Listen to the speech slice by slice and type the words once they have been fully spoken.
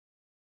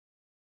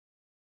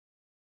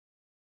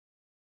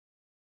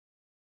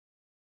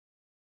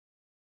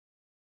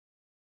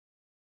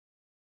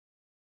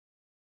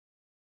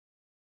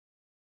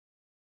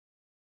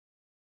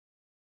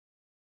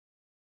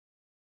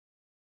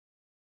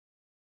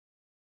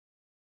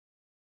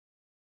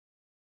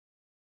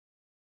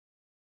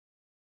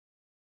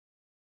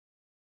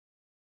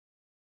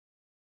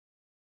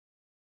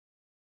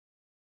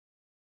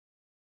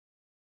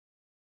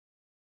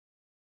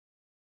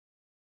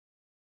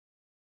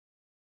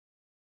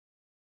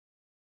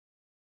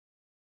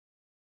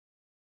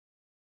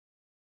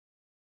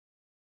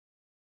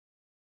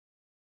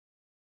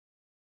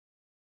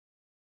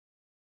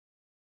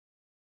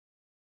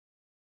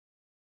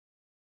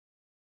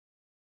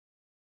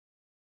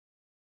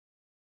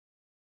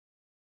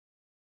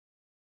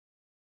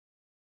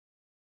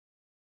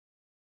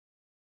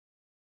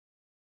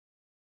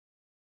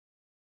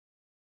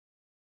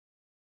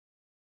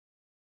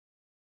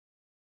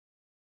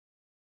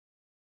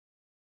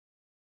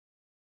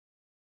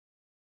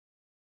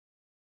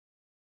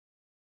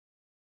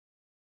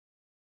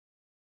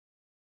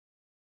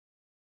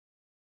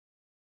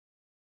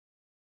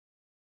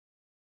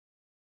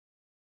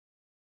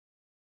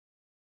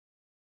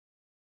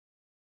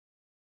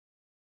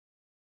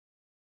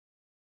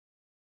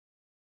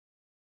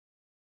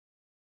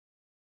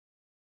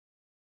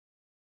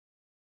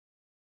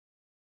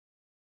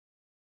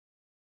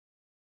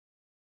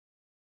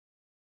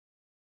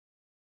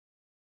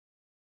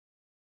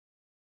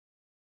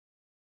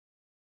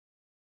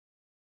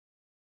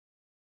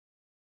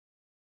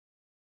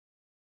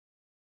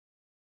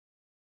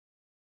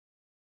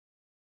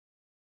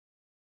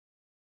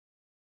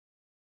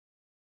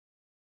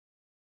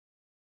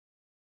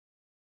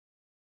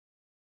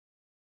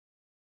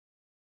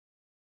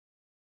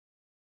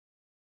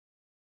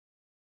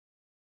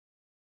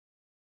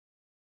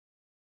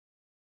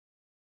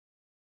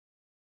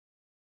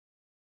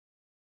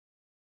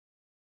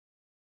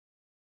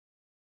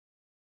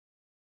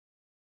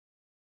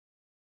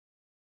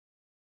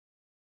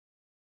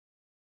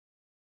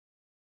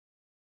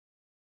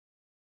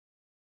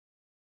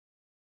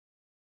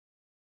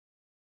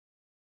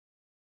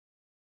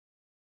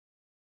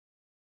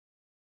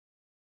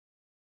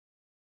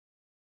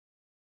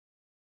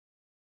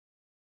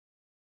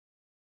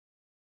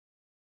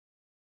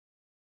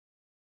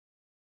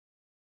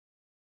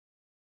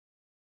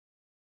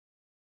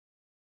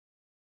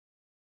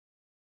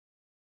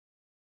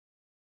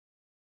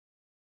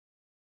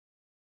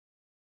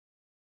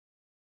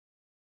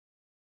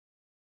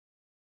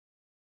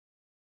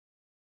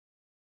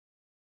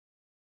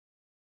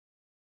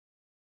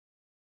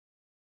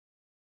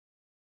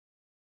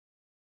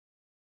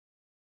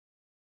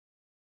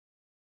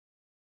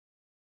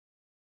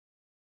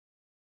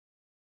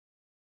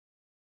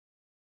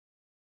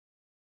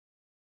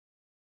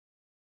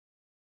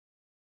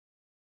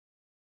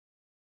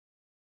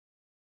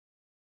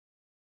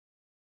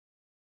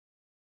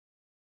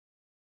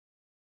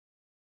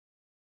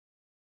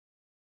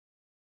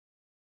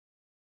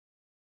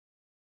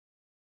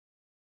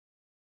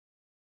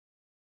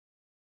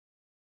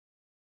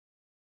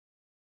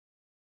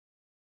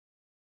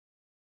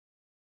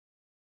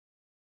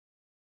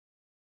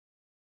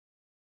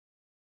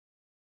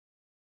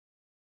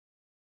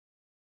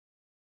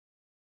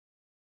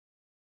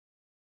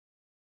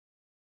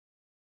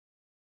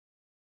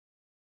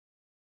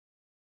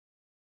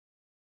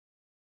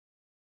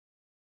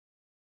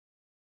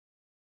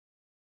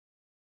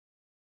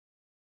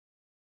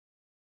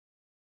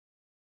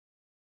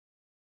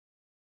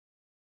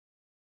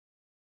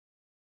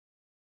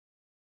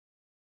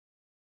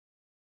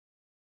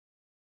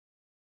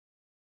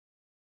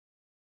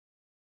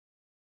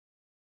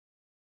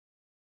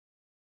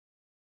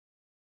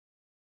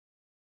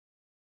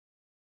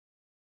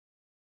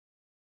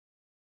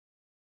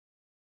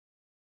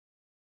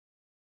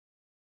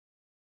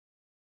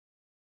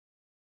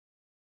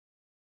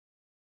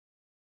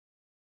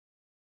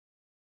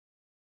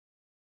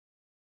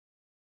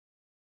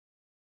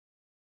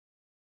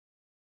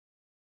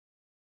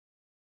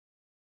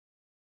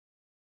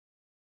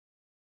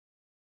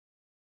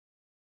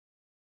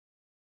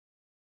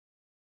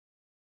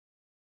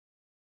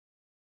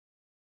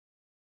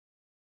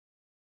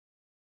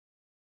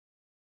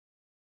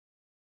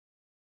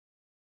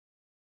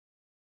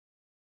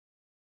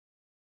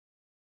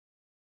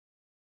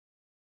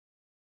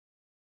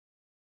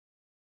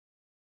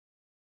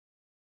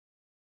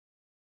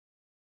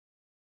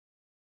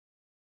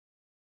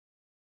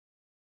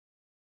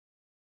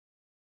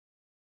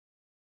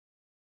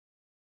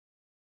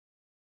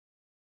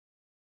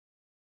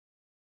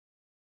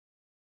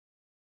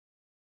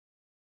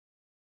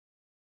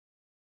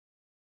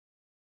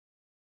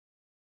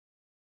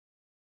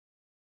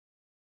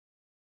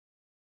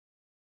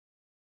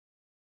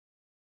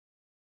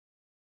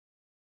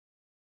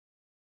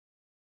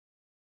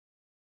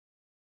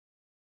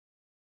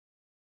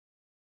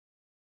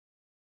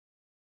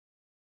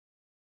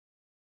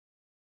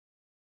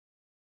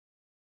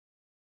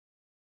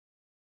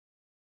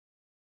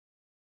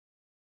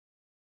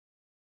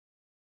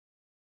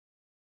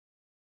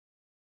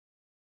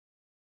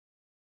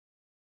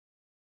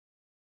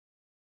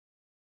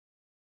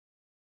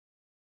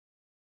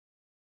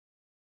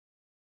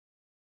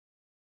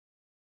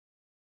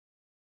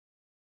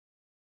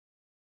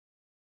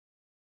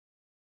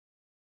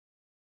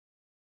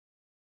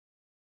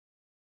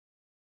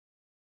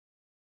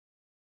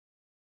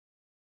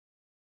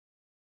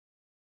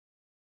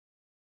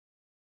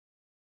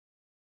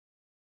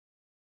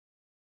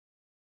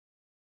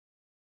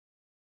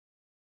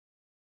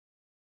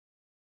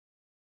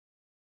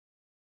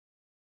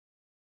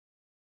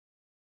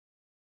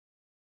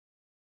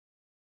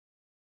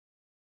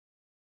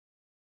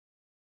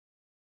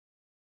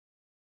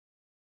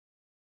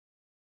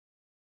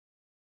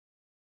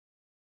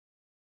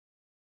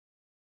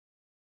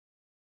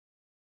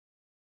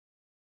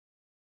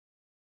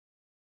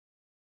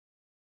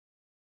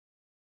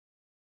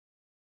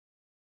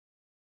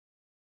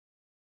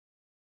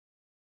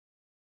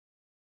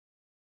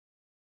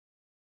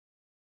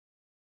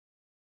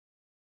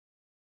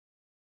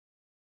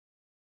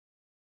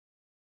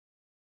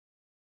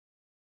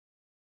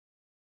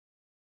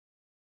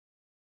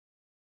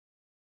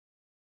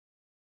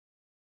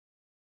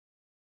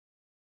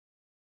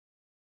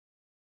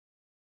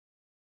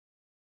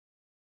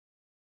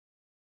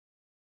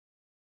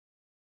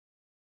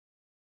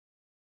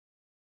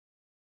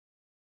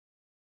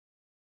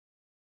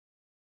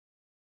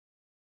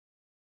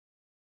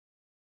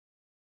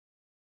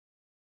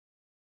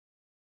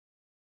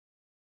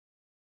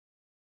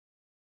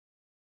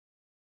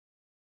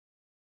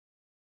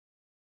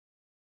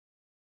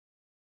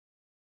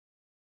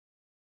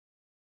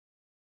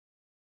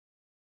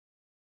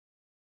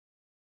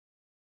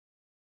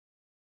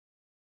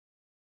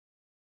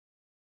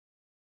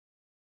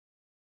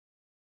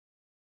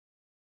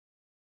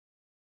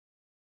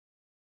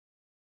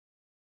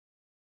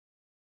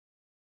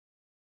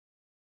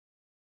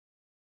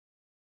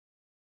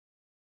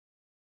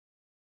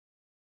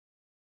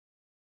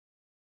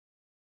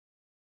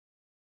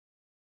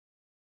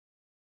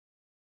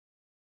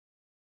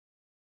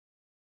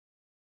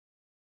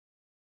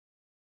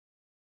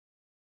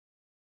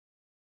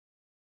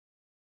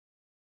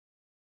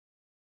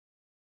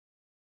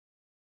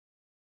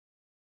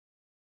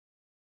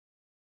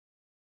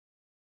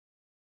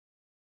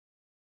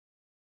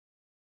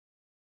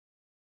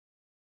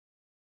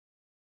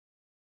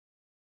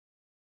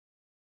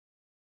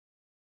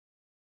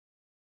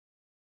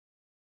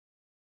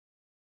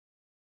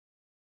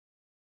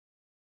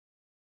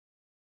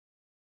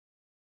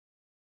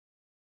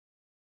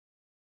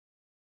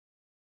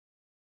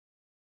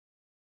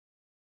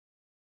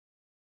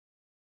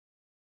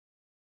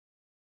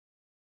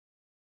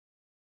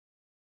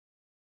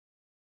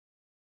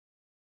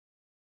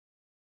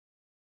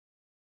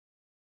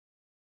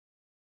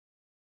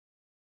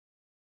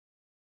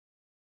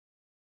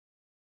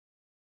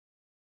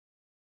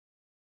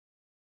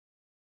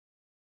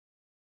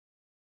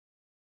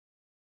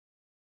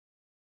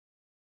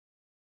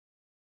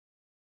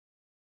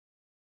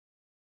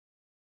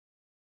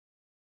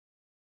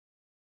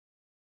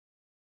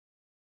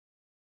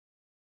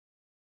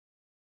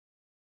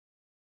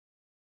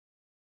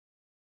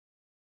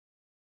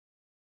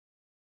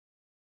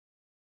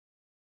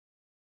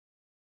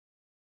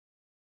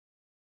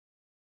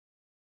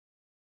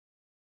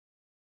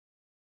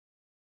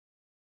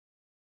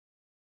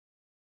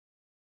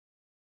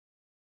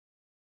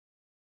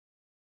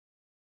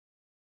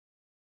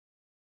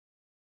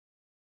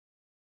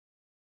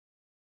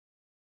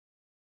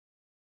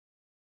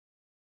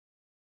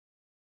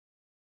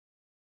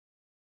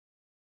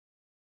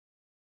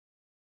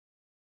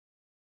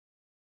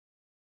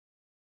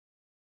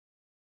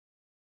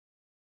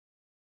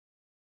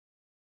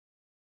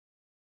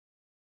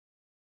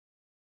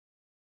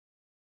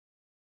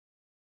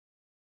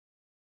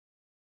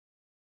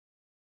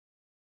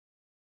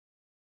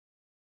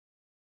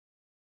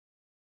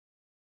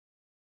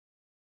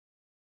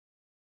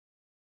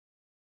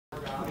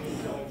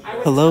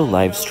Hello,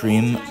 live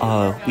stream.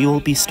 We will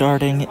be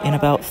starting in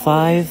about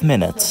 5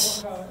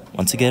 minutes.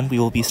 Once again, we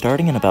will be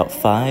starting in about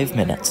 5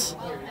 minutes.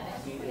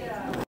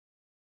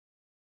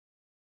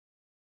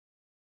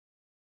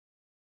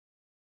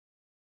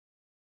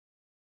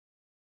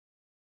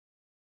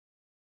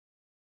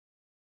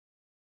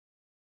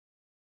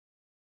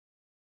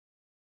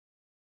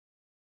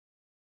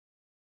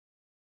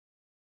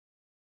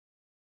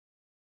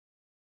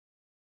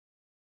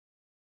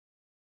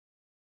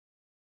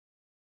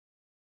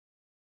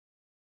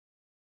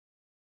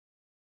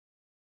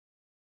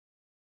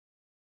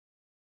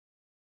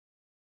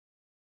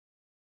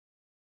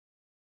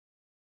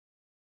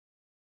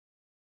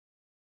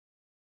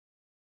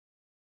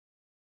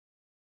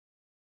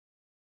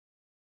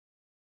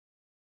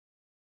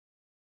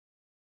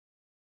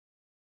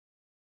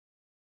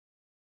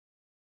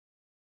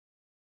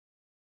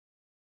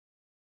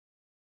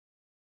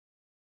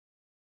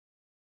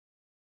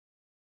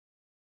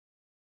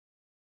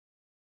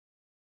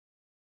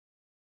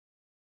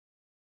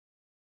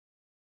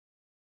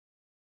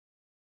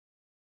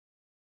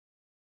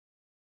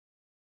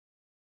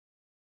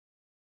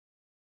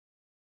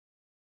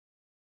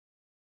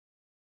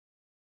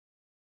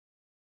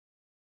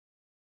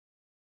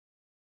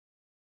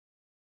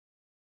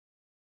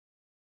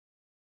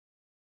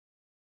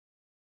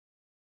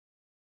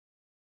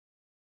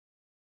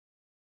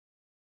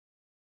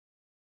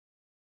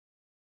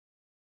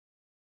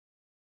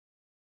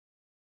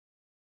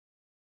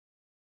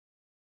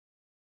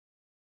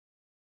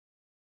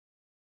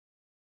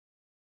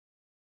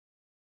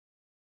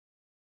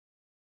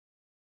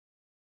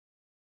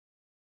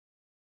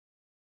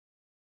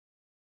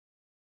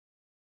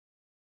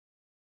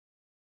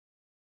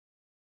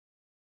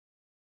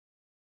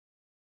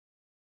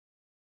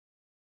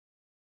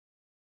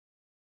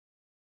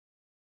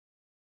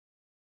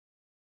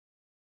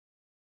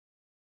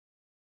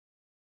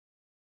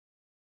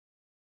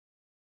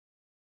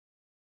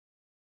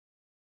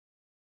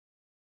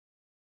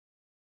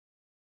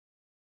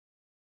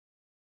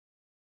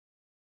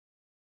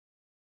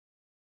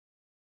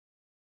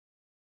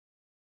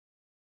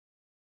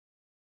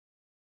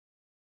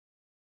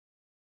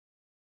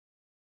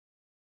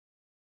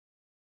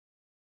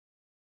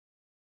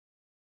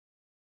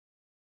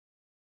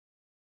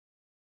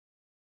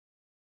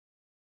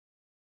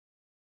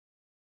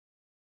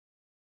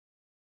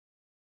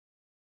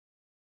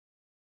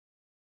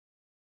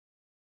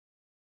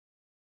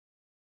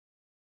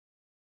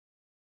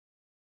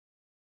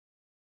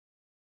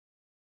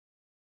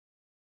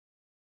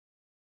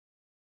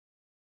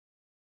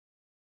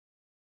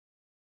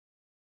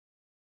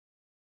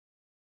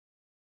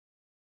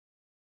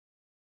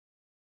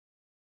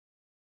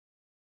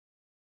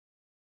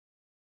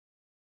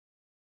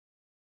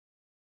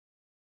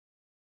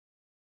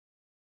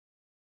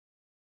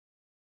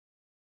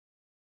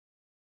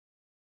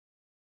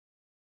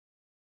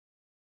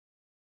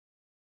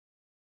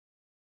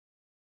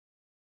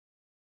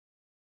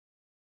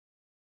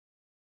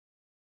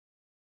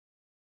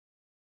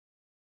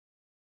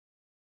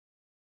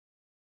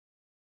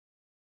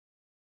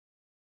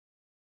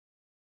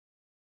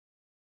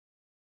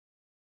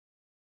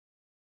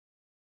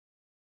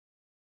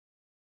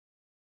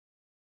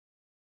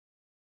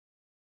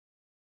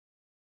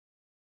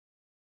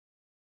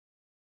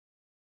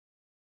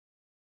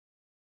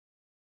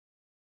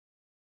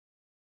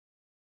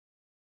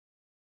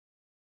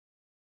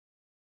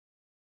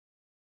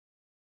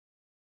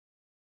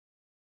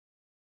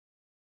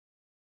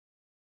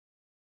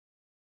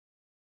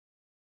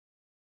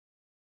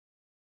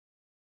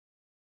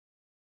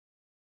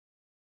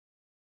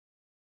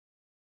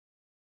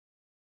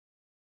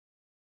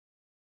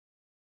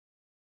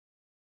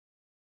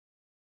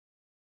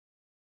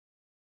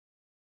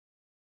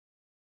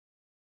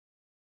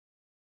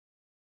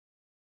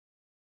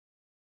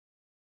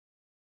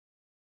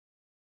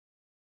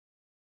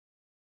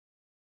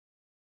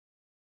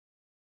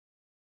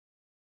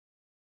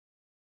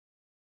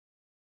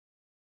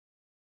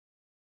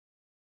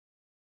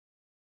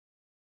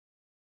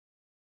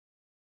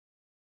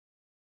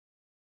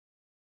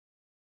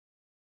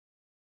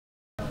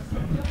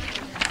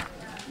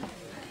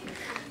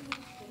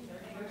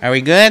 Are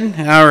we good?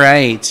 All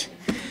right.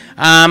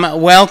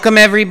 Welcome,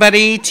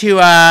 everybody, to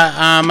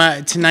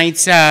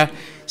tonight's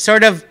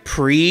sort of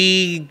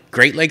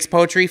pre-Great Lakes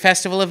Poetry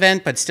Festival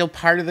event, but still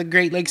part of the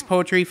Great Lakes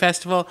Poetry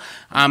Festival.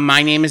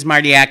 My name is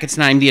Marty Atkins,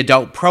 and I'm the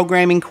Adult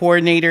Programming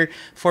Coordinator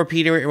for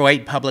Peter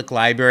White Public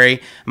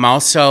Library. I'm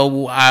also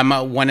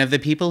one of the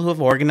people who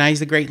have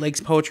organized the Great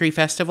Lakes Poetry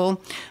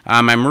Festival.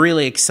 I'm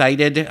really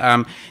excited.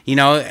 You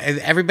know,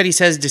 everybody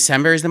says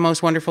December is the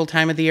most wonderful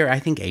time of the year. I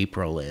think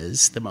April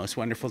is the most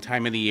wonderful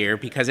time of the year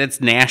because it's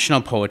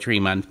National Poetry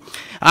Month.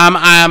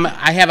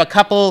 I have a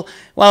couple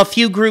Well, a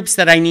few groups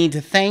that I need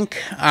to thank.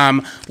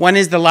 One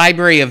is the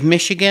Library of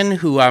Michigan,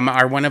 who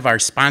are one of our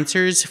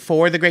sponsors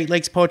for the Great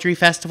Lakes Poetry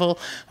Festival.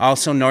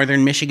 Also,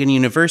 Northern Michigan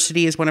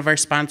University is one of our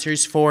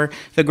sponsors for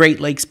the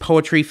Great Lakes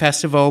Poetry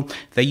Festival,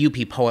 the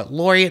UP Poet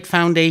Laureate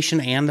Foundation,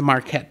 and the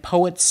Marquette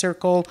Poets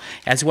Circle,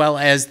 as well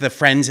as the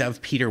Friends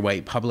of Peter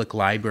White Public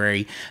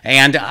Library.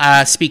 And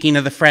speaking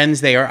of the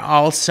Friends, they are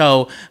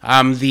also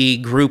the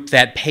group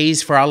that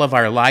pays for all of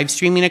our live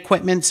streaming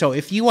equipment. So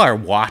if you are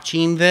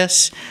watching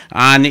this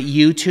on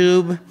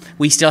YouTube,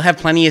 we still have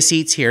plenty of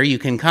seats here. You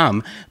can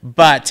come.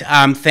 But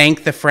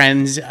thank the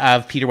Friends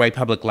of Peter White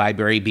Public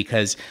Library,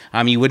 because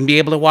you wouldn't be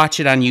able to watch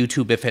it on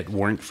YouTube if it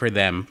weren't for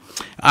them.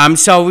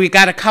 So we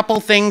got a couple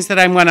things that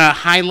I'm going to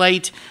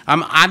highlight.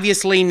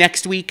 Obviously,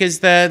 next week is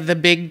the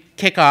big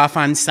kickoff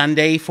on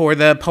Sunday for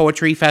the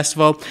Poetry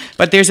Festival.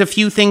 But there's a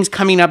few things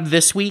coming up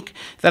this week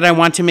that I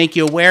want to make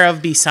you aware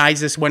of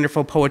besides this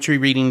wonderful poetry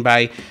reading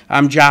by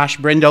Josh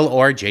Brindle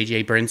or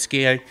J.J.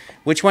 Brinsky.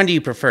 Which one do you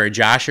prefer,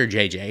 Josh or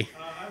J.J.?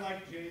 I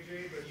like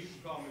J.J., but you can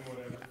call me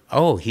whatever.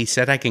 Oh, he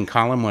said I can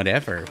call him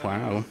whatever.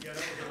 Wow.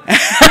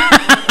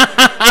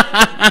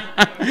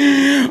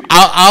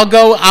 I'll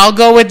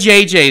go with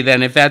JJ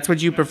then, if that's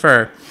what you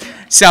prefer.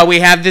 So we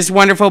have this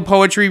wonderful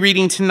poetry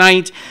reading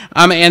tonight,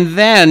 and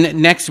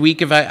then next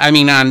week,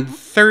 on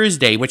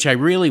Thursday, which I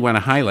really want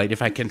to highlight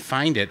if I can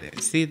find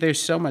it. See, there's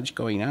so much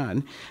going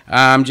on.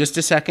 Just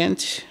a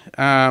second.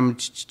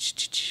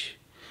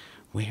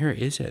 Where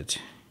is it?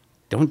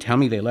 Don't tell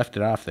me they left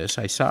it off this.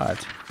 I saw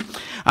it.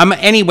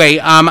 Anyway,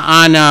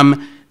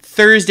 on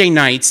Thursday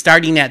night,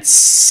 starting at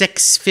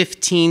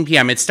 6:15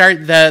 p.m.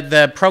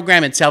 The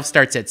program itself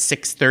starts at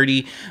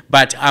 6:30,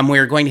 but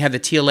we're going to have the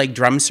Teal Lake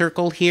Drum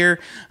Circle here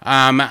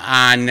on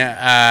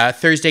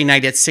Thursday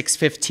night at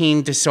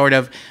 6:15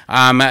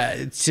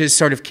 to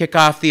sort of kick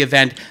off the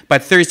event.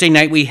 But Thursday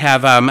night we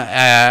have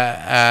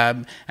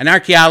an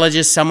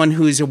archaeologist, someone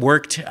who's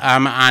worked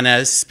on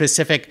a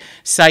specific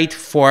site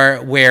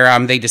where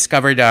they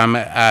discovered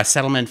a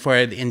settlement for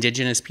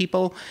indigenous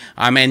people,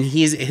 and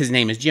his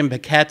name is Jim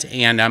Paquette,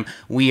 and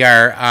we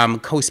are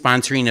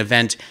co-sponsoring an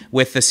event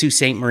with the Sault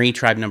Ste. Marie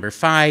Tribe Number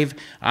 5.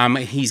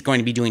 He's going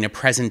to be doing a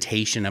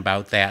presentation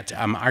about that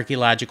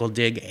archaeological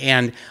dig,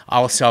 and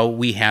also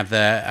we have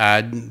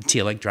the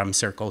Teal Lake Drum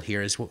Circle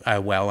here as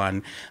well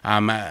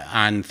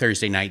on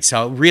Thursday night.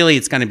 So really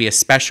it's going to be a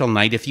special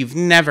night. If you've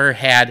never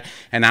had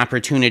an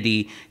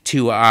opportunity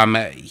to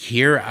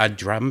hear a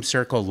drum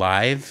circle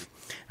live,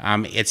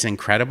 it's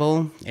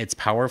incredible. It's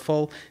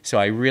powerful. So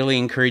I really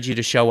encourage you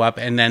to show up.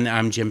 And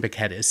then Jim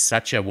Paquette is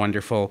such a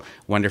wonderful,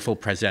 wonderful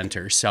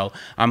presenter. So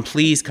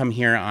please come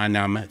here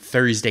on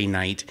Thursday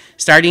night.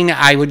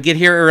 I would get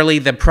here early.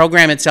 The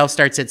program itself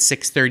starts at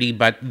 6:30,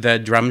 but the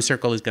drum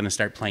circle is going to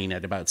start playing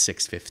at about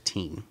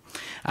 6:15.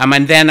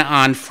 And then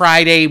on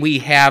Friday, we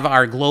have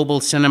our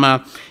global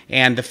cinema,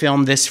 and the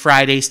film this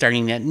Friday,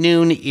 starting at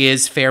noon,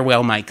 is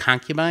Farewell, My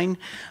Concubine,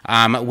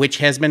 which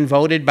has been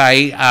voted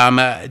by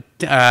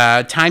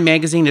Time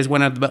Magazine as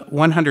one of the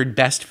 100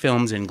 best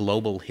films in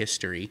global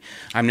history.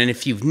 And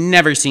if you've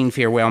never seen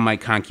Farewell, My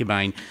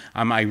Concubine,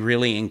 I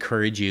really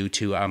encourage you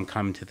to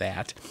come to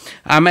that.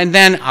 And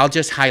then I'll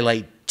just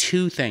highlight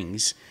two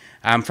things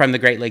from the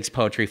Great Lakes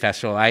Poetry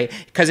Festival.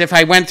 Because if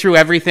I went through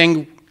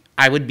everything,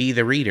 I would be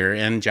the reader,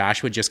 and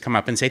Josh would just come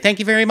up and say, "Thank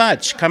you very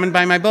much. Come and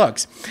buy my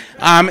books."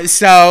 I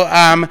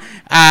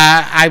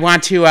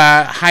want to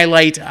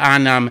highlight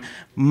on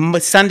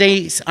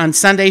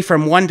Sunday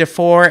from 1 to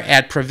 4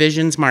 at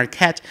Provisions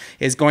Marquette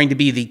is going to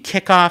be the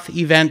kickoff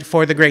event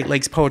for the Great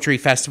Lakes Poetry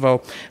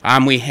Festival.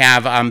 We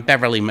have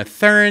Beverly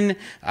Mathern,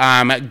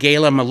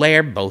 Gayla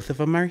Malaire, both of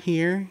them are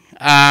here.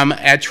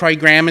 Troy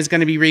Graham is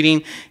going to be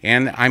reading,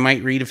 and I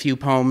might read a few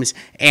poems.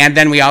 And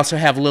then we also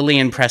have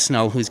Lillian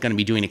Presnell, who's going to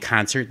be doing a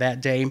concert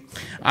that day.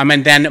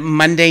 And then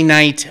Monday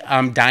night,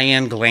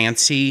 Diane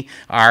Glancy,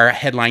 our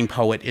headline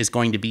poet, is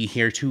going to be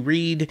here to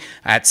read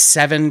at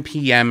 7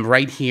 p.m.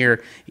 right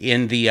here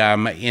in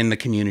the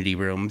community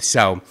room.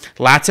 So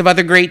lots of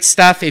other great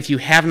stuff. If you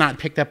have not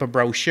picked up a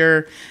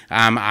brochure,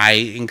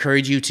 I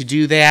encourage you to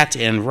do that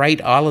and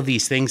write all of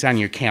these things on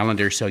your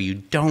calendar so you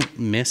don't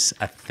miss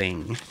a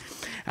thing.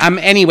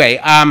 Anyway,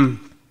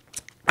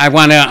 I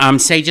want to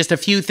say just a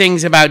few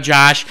things about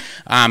Josh.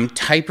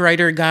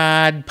 Typewriter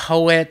god,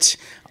 poet,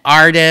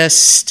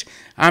 artist,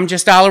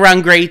 just all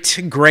around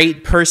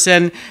great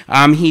person.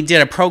 He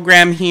did a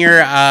program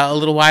here a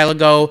little while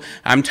ago,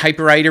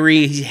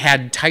 typewritery. He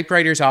had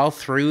typewriters all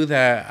through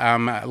the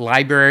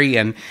library,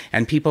 and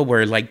people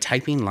were like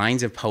typing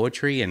lines of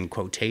poetry and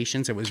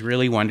quotations. It was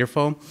really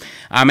wonderful.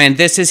 And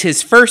this is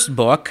his first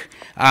book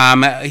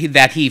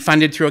that he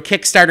funded through a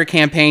Kickstarter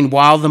campaign,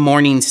 While the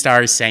Morning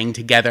Stars Sang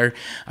Together.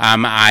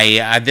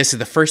 This is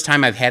the first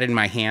time I've had it in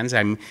my hands.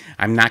 I'm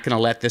not going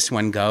to let this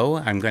one go.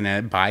 I'm going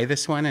to buy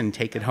this one and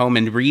take it home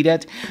and read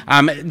it.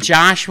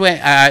 Josh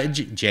went,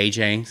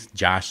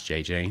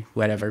 JJ,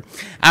 whatever,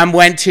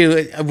 went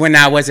to,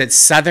 was it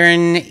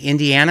Southern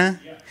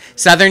Indiana?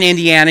 Southern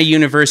Indiana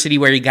University,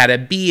 where he got a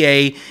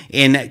BA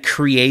in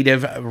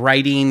creative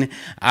writing,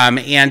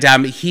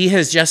 and he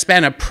has just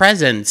been a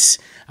presence.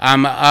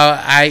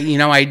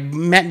 I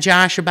met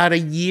Josh about a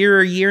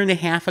year and a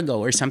half ago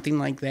or something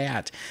like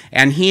that.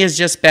 And he has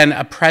just been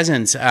a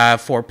presence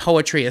for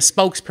poetry, a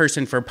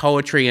spokesperson for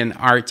poetry and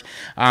art.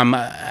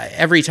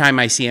 Every time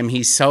I see him,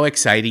 he's so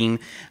exciting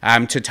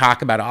to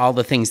talk about all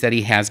the things that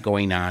he has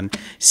going on.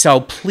 So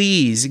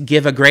please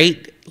give a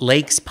Great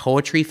Lakes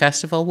Poetry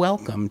Festival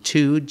welcome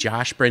to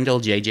Josh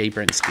Brindle, JJ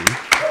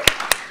Brinsky.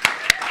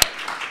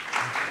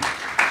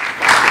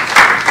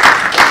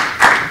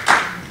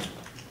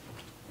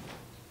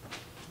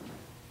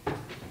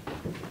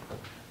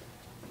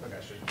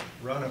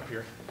 Run up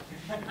here.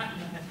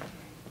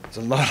 It's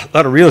a lot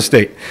of real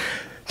estate.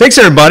 Thanks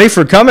everybody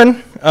for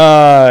coming.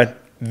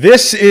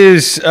 This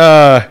is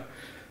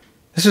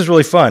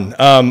really fun.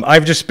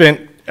 I've just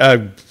spent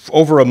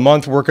over a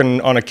month working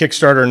on a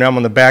Kickstarter, and now I'm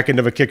on the back end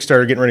of a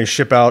Kickstarter, getting ready to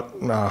ship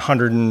out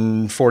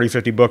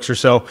 150 books or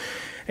so.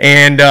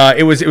 And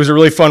it was a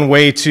really fun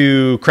way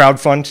to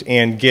crowdfund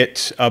and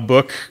get a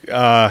book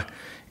to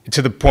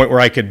the point where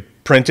I could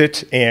print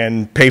it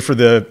and pay for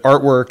the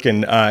artwork.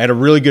 And I had a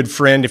really good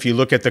friend. If you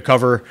look at the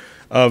cover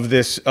of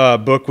this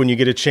book when you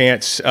get a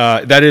chance,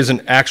 that is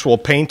an actual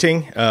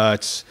painting.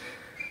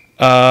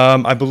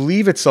 I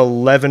believe it's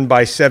 11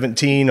 by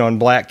 17 on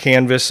black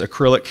canvas,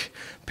 acrylic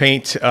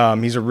paint.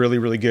 He's a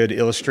really good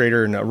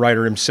illustrator and a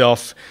writer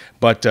himself,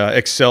 but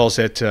excels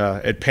at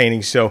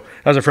painting. So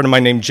that was a friend of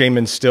mine named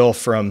Jamin Still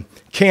from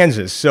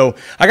Kansas. So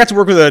I got to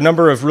work with a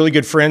number of really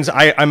good friends.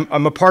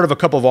 I'm a part of a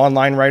couple of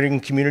online writing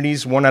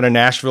communities, one out of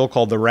Nashville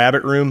called The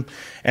Rabbit Room,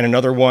 and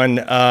another one,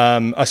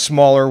 a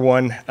smaller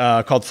one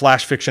called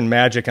Flash Fiction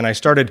Magic. And I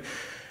started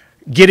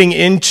getting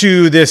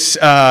into this.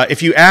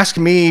 If you ask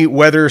me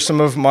whether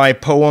some of my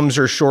poems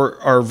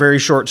are very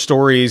short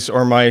stories,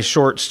 or my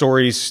short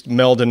stories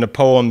meld into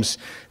poems,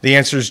 the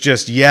answer is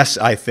just yes,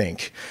 I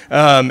think.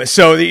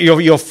 So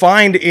you'll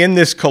find in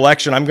this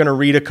collection, I'm going to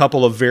read a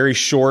couple of very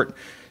short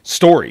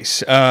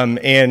stories,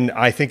 and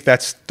I think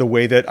that's the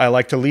way that I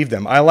like to leave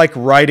them. I like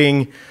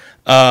writing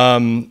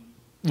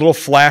little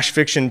flash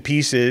fiction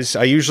pieces.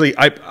 I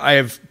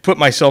have put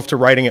myself to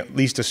writing at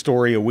least a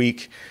story a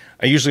week.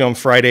 Usually on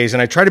Fridays,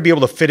 and I try to be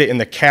able to fit it in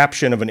the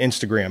caption of an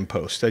Instagram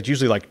post. That's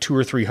usually like 200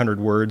 or 300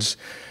 words.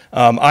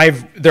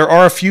 There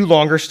are a few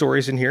longer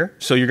stories in here,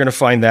 so you're going to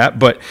find that.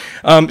 But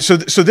so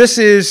this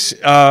is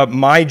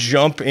my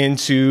jump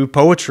into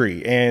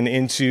poetry and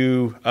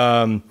into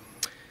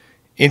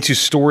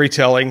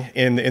storytelling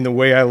in the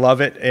way I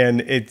love it.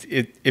 And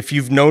if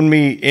you've known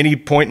me any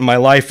point in my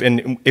life,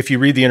 and if you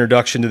read the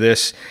introduction to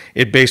this,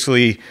 it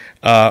basically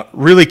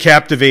really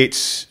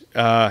captivates.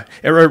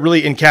 It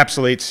really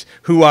encapsulates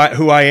who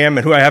I am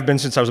and who I have been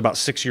since I was about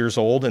 6 years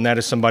old, and that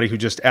is somebody who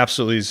just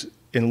absolutely is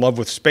in love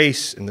with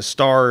space and the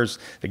stars,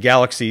 the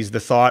galaxies, the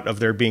thought of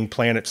there being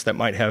planets that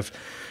might have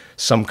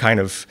some kind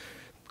of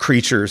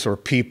creatures or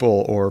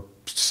people or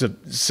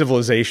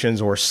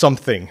civilizations or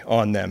something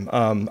on them.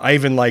 I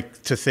even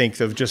like to think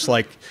of just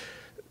like,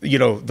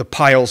 the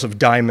piles of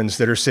diamonds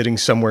that are sitting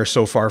somewhere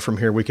so far from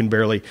here we can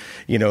barely,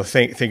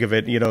 think of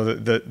it.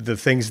 The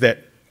things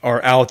that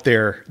are out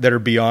there that are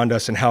beyond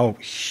us, and how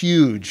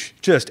huge,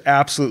 just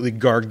absolutely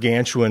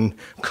gargantuan,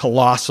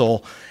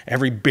 colossal,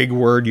 every big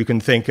word you can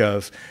think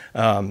of,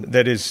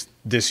 that is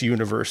this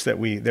universe that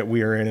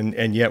we are in,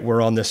 and yet we're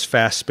on this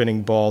fast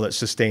spinning ball that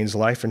sustains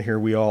life, and here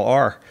we all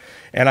are.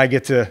 And I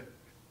get to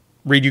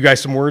read you guys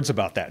some words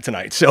about that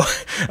tonight. So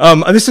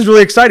this is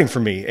really exciting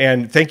for me,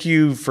 and thank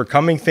you for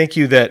coming. Thank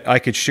you that I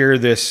could share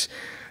this.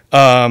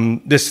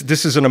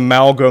 This is an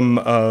amalgam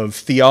of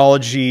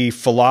theology,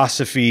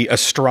 philosophy,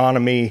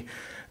 astronomy,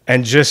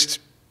 and just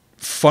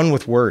fun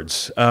with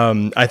words.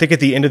 I think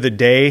at the end of the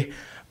day,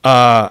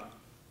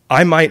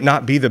 I might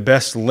not be the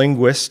best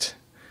linguist,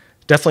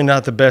 definitely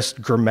not the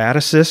best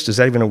grammaticist. Is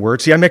that even a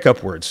word? See, I make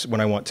up words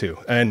when I want to,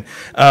 and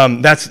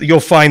you'll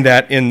find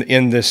that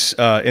in this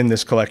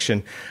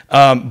collection.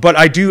 But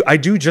I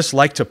do just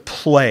like to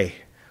play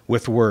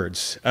with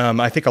words.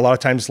 I think a lot of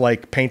times,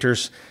 like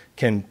painters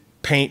can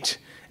paint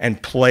and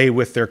play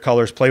with their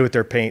colors, play with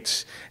their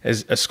paints,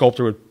 as a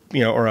sculptor would,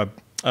 or a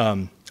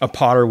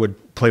potter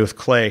would play with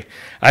clay.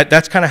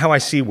 That's kind of how I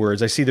see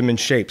words. I see them in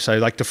shapes. I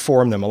like to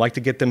form them. I like to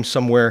get them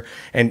somewhere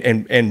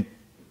and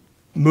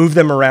move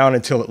them around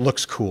until it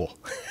looks cool.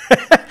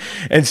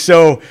 And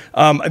so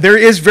there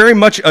is very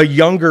much a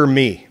younger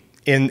me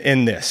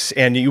in this,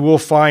 and you will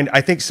find,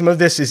 I think some of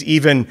this is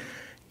even,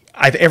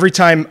 every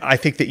time I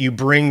think that you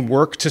bring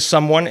work to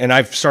someone, and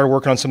I've started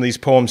working on some of these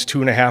poems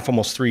 2.5,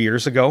 almost 3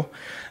 years ago,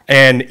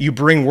 and you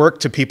bring work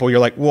to people, you're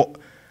like, well,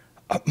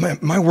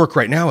 my work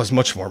right now is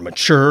much more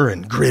mature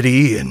and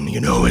gritty, and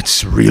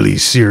it's really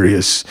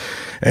serious,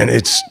 and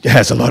it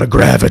has a lot of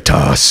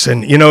gravitas,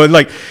 and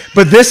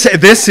but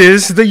this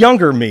is the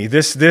younger me.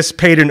 This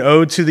paid an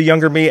ode to the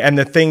younger me and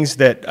the things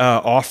that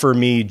offer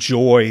me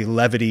joy,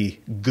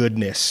 levity,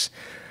 goodness,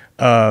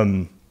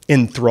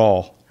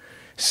 enthrall.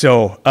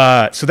 So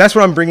that's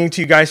what I'm bringing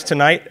to you guys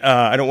tonight.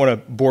 I don't want to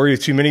bore you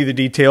with too many of the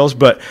details,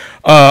 but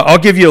I'll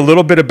give you a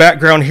little bit of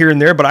background here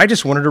and there, but I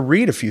just wanted to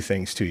read a few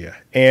things to you.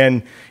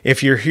 And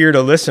if you're here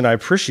to listen, I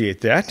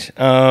appreciate that.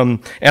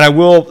 And I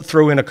will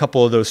throw in a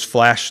couple of those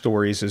flash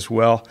stories as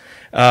well.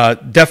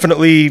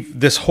 Definitely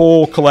this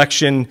whole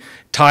collection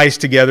ties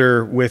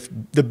together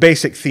with the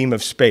basic theme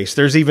of space.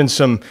 There's even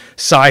some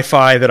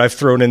sci-fi that I've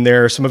thrown in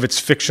there. Some of it's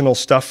fictional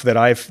stuff that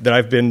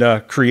I've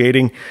been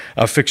creating,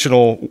 a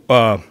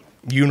fictional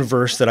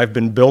universe that I've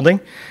been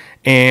building,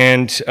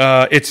 and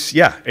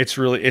it's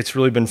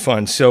really been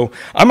fun. So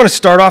I'm going to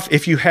start off.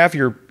 If you have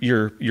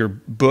your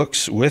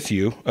books with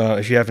you,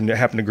 if you happen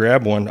to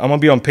grab one, I'm going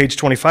to be on page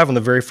 25 on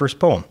the very first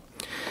poem.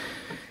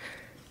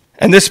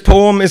 And this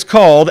poem is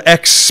called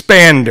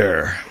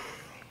Expander.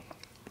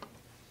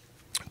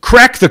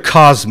 Crack the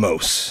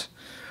cosmos,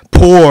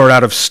 pour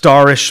out of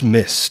starish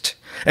mist,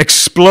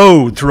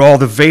 explode through all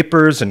the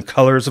vapors and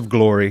colors of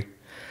glory,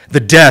 the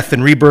death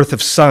and rebirth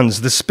of suns,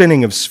 the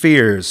spinning of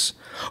spheres.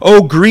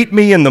 Oh, greet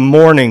me in the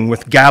morning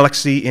with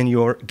galaxies in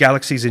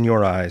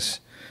your eyes.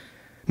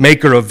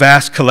 Maker of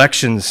vast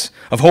collections,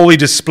 of holy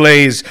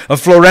displays, of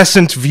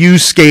fluorescent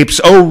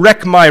viewscapes, oh,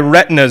 wreck my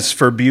retinas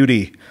for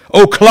beauty.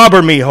 Oh,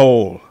 clobber me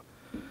whole.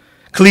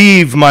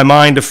 Cleave my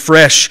mind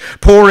afresh,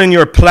 pour in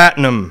your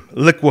platinum,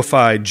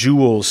 liquefied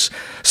jewels,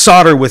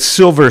 solder with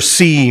silver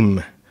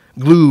seam,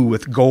 glue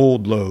with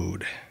gold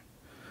load.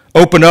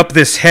 Open up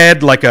this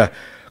head like a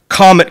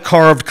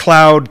comet-carved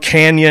cloud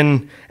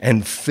canyon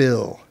and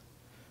fill,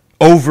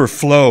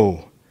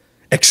 overflow,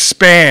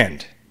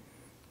 expand,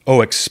 oh,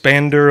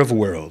 expander of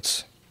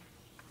worlds.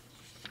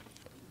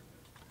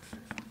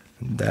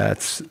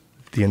 That's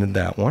the end of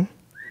that one.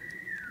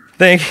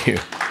 Thank you.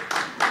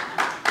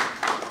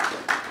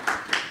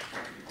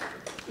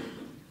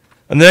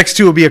 And the next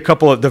two will be a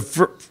couple of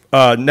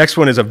the next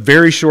one is a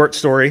very short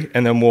story,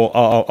 and then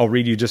I'll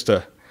read you just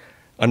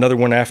another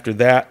one after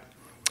that.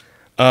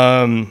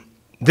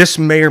 This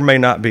may or may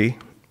not be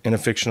in a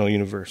fictional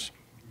universe.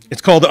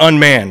 It's called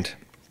Unmanned.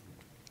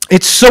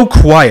 It's so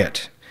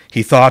quiet,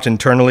 he thought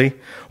internally,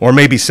 or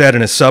maybe said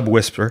in a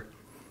sub-whisper.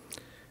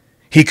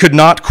 He could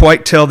not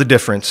quite tell the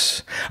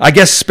difference. I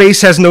guess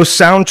space has no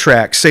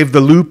soundtrack save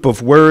the loop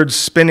of words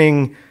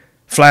spinning,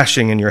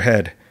 flashing in your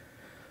head.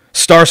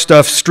 Star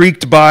stuff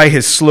streaked by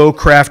his slow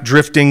craft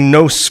drifting,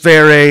 no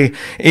sphere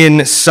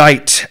in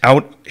sight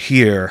out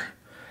here,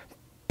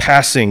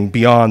 passing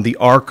beyond the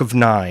arc of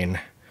 9.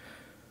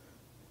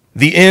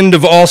 The end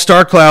of all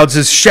star clouds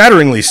is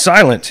shatteringly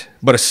silent,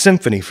 but a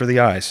symphony for the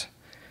eyes.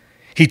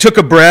 He took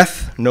a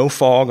breath, no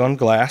fog on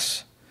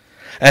glass.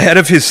 Ahead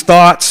of his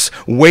thoughts,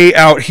 way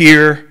out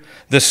here,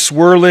 the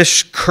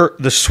swirlish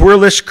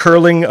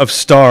curling of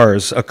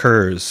stars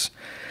occurs,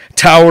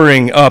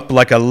 towering up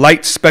like a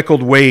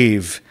light-speckled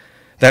wave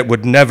that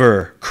would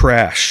never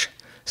crash,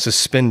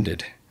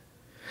 suspended.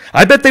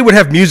 I bet they would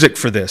have music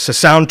for this, a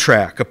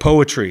soundtrack, a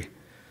poetry,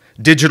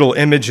 digital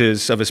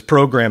images of his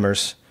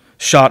programmers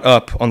shot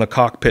up on the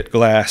cockpit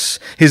glass,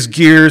 his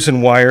gears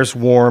and wires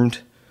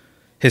warmed,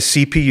 his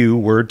CPU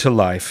whirred to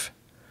life.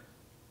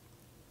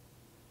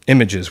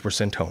 Images were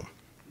sent home.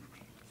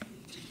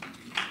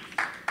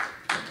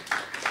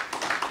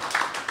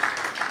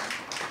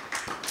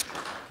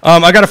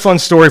 I got a fun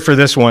story for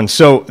this one.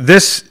 So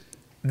this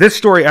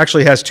story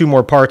actually has 2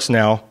 more parts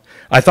now.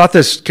 I thought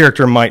this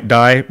character might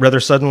die rather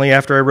suddenly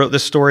after I wrote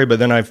this story, but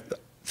then I've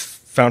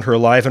found her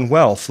alive and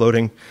well,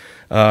 floating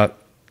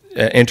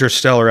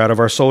interstellar out of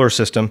our solar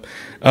system.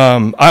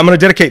 I'm going to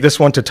dedicate this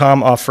one to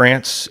Tom off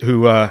France,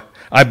 who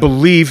I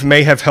believe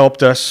may have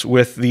helped us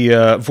with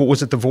the,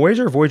 was it the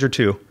Voyager or Voyager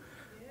 2?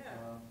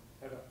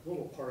 Had a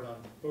little part on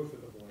both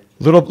of the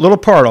Voyagers. Little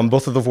part on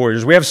both of the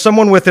Voyagers. We have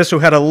someone with us who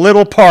had a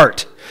little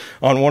part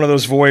on one of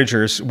those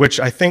Voyagers, which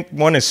I think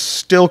one is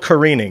still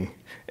careening.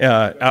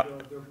 They're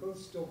both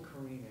still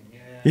careening. Yeah.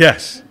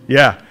 Yes,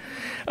 yeah.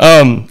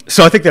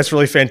 So I think that's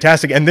really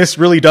fantastic, and this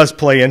really does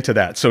play into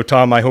that. So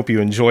Tom, I hope you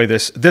enjoy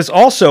this. This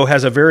also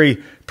has a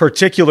very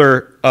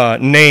particular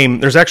name.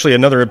 There's actually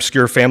another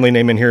obscure family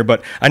name in here,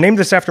 but I named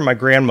this after my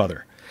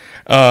grandmother.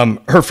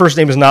 Her first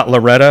name is not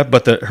Loretta,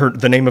 but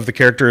the name of the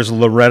character is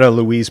Loretta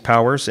Louise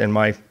Powers, and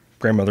my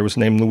grandmother was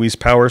named Louise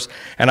Powers,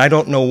 and I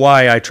don't know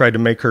why I tried to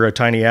make her a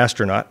tiny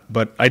astronaut,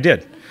 but I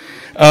did.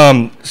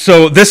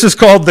 So this is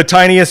called The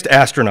Tiniest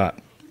Astronaut.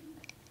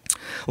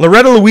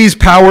 Loretta Louise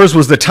Powers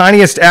was the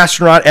tiniest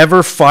astronaut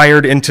ever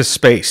fired into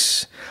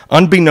space,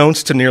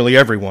 unbeknownst to nearly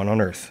everyone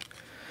on Earth.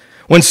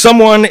 When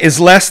someone is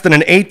less than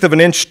 1/8 of an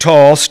inch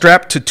tall,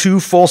 strapped to 2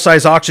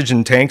 full-size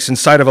oxygen tanks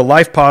inside of a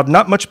life pod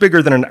not much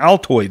bigger than an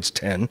Altoids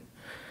tin,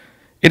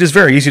 it is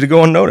very easy to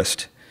go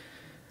unnoticed.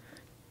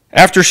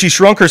 After she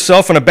shrunk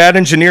herself in a bad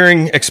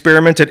engineering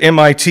experiment at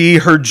MIT,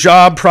 her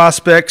job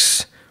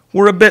prospects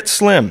were a bit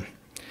slim.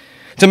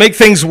 To make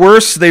things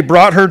worse, they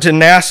brought her to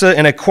NASA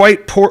in a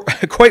quite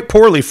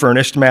poorly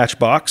furnished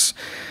matchbox,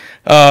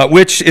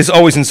 which is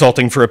always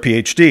insulting for a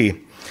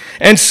PhD.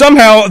 And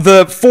somehow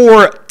the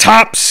 4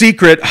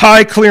 top-secret,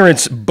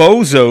 high-clearance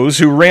bozos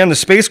who ran the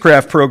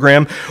spacecraft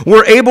program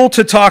were able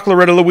to talk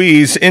Loretta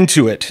Louise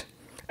into it.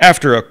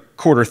 After a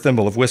quarter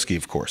thimble of whiskey,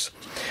 of course.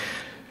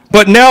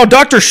 But now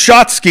Dr.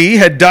 Shotsky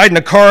had died in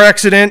a car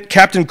accident,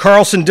 Captain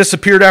Carlson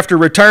disappeared after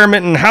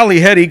retirement, and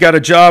Holly Hetty got a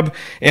job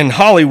in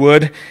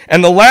Hollywood,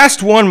 and the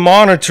last one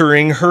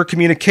monitoring her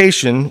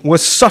communication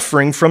was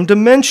suffering from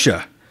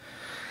dementia,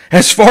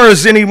 as far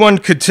as anyone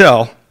could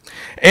tell,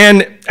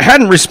 and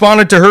hadn't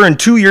responded to her in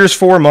 2 years,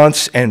 4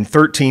 months, and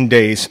 13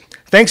 days.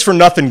 Thanks for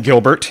nothing,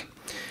 Gilbert.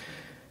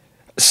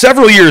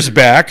 Several years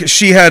back,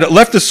 she had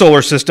left the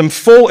solar system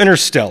full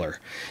interstellar.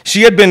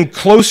 She had been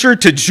closer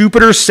to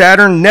Jupiter,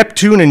 Saturn,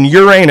 Neptune, and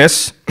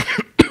Uranus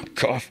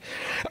cough,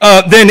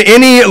 than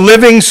any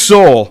living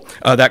soul.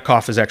 That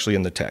cough is actually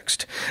in the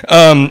text.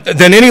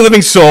 Than any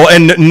living soul,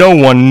 and no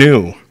one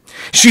knew.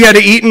 She had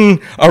eaten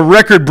a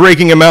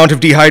record-breaking amount of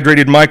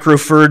dehydrated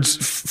microfood,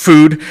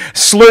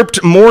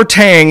 slurped more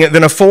tang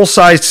than a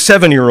full-sized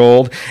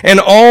 7-year-old, and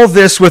all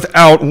this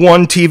without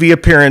one TV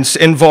appearance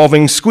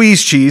involving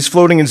squeeze cheese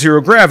floating in zero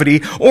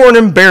gravity or an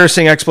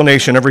embarrassing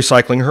explanation of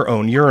recycling her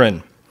own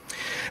urine.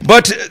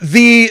 But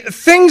the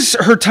things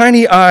her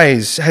tiny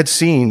eyes had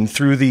seen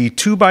through the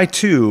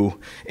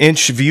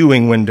 2-by-2-inch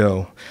viewing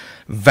window,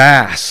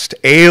 vast,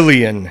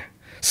 alien,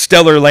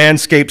 stellar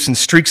landscapes and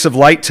streaks of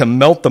light to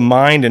melt the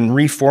mind and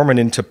reform it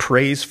into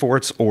praise for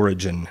its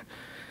origin.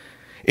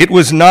 It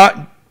was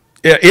now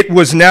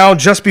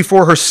just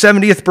before her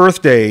 70th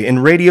birthday in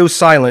radio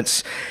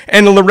silence,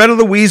 and Loretta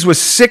Louise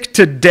was sick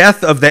to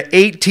death of the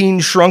 18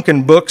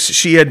 shrunken books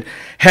she had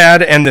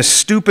and the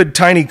stupid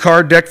tiny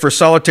card deck for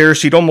solitaire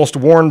she'd almost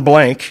worn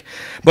blank.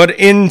 But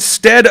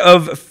instead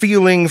of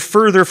feeling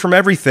further from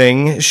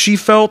everything, she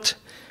felt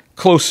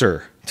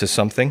closer to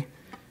something.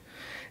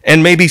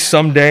 And maybe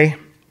someday,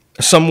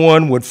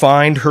 someone would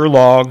find her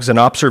logs and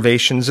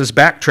observations as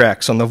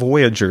backtracks on the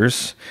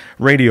Voyager's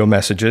radio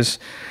messages,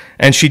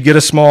 and she'd get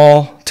a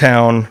small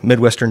town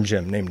Midwestern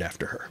gym named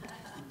after her.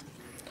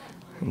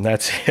 And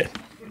that's it.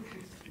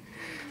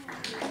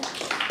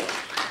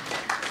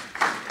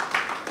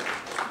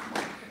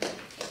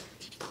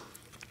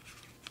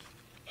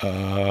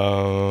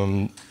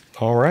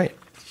 All right.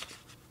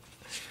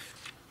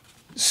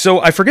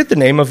 So I forget the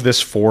name of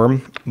this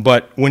form,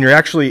 but when you're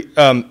actually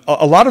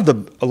a lot of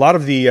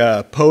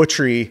the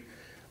poetry,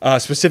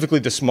 specifically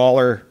the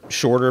smaller,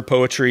 shorter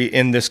poetry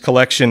in this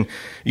collection,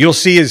 you'll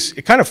see is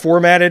kind of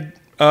formatted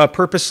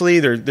purposely.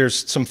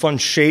 There's some fun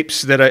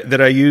shapes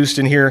that I used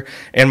in here,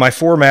 and my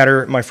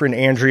formatter, my friend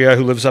Andrea,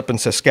 who lives up in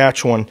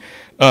Saskatchewan,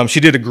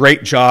 she did a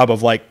great job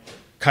of like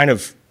kind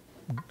of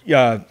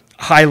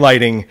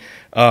highlighting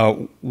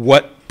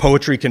what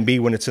poetry can be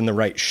when it's in the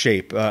right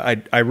shape.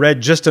 I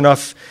read just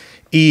enough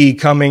E.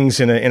 Cummings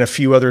and a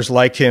few others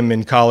like him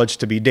in college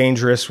to be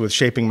dangerous with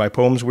shaping my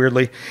poems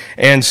weirdly,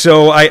 and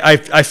so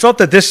I felt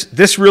that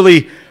this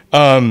really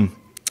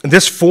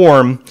this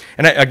form,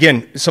 and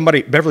again,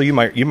 somebody, Beverly, you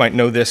might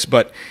know this,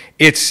 but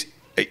it's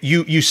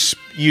you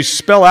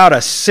spell out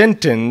a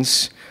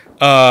sentence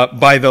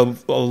by the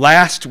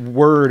last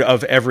word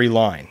of every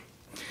line.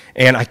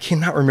 And I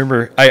cannot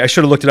remember, I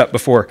should have looked it up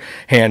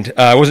beforehand.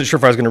 I wasn't sure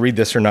if I was going to read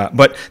this or not.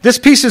 But this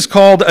piece is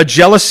called A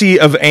Jealousy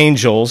of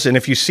Angels, and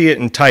if you see it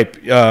in type,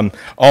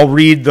 I'll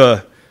read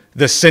the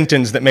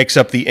sentence that makes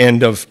up the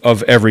end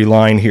of every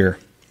line here.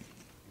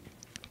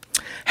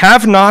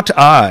 Have not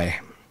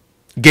I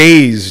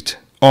gazed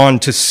on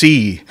to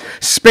see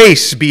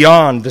space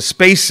beyond the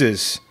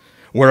spaces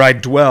where I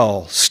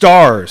dwell,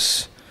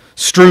 stars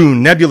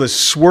strewn, nebulous,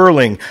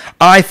 swirling?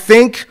 I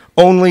think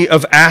only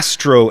of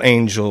astro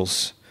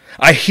angels.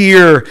 I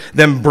hear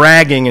them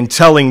bragging and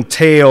telling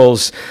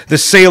tales, the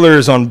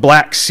sailors on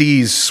black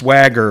seas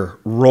swagger,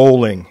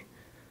 rolling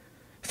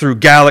through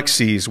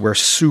galaxies where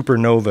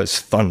supernovas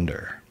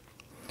thunder.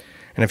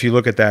 And if you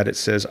look at that, it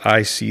says,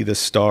 I see the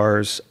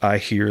stars, I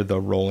hear the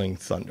rolling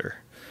thunder.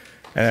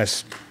 And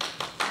that's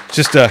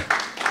just a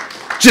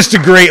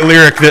great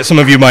lyric that some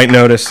of you might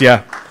notice,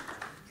 yeah.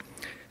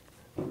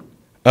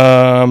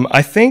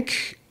 I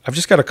think I've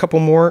just got a couple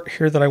more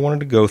here that I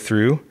wanted to go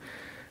through.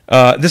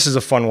 This is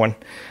a fun one.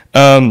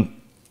 I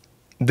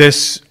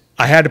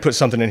had to put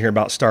something in here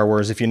about Star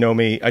Wars. If you know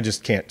me, I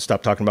just can't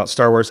stop talking about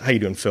Star Wars. How you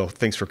doing, Phil?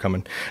 Thanks for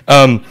coming.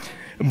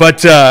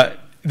 But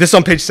this is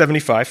on page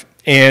 75,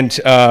 and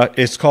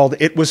it's called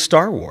It Was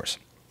Star Wars.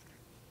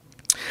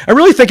 I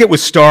really think it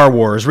was Star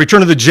Wars.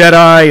 Return of the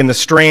Jedi in the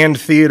Strand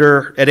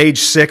Theater at age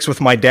 6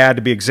 with my dad,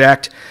 to be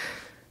exact,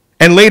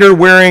 and later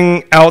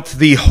wearing out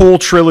the whole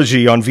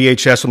trilogy on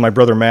VHS with my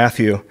brother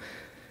Matthew.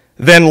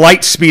 Then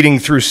light speeding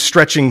through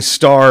stretching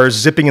stars,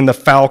 zipping in the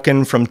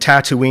Falcon from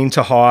Tatooine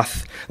to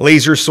Hoth,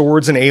 laser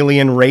swords and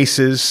alien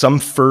races, some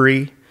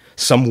furry,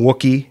 some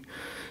Wookiee,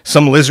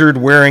 some lizard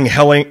wearing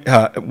yellow,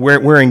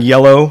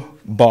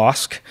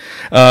 Bosk,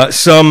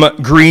 some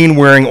green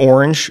wearing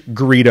orange,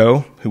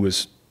 Greedo, who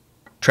was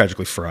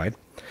tragically fried.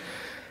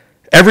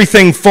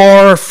 Everything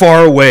far,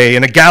 far away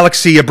in a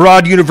galaxy, a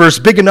broad universe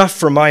big enough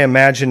for my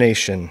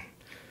imagination.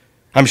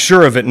 I'm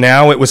sure of it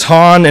now. It was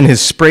Han and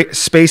his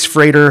space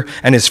freighter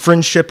and his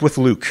friendship with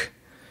Luke.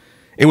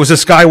 It was a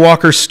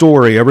Skywalker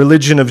story, a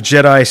religion of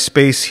Jedi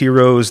space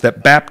heroes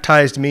that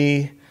baptized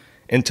me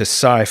into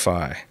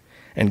sci-fi.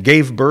 and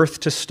gave birth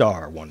to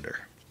Star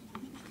Wonder.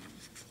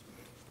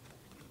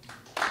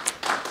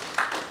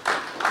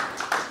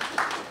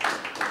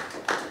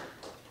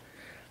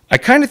 I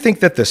kind of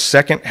think that the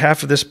second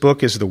half of this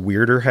book is the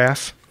weirder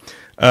half.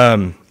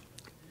 And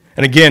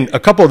again, a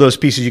couple of those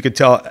pieces you could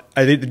tell,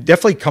 they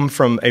definitely come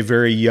from a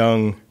very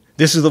young,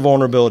 this is the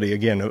vulnerability,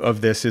 again,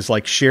 of this, is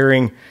like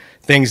sharing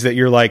things that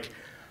you're like,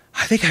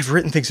 I think I've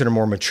written things that are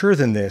more mature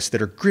than this,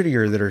 that are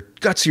grittier, that are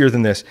gutsier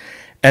than this.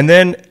 And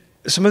then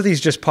some of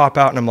these just pop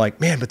out and I'm like,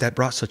 man, but that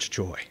brought such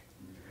joy.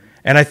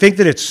 And I think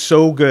that it's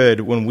so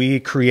good when we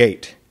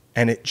create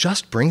and it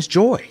just brings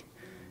joy.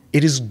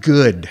 It is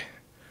good.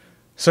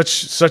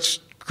 Such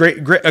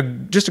great,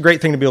 just a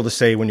great thing to be able to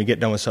say when you get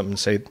done with something and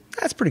say,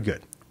 that's pretty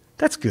good.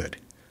 That's good.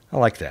 I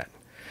like that.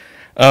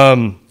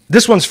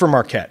 This one's for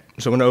Marquette,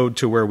 so an ode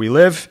to where we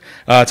live.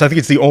 I think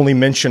it's the only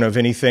mention of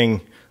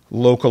anything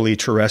locally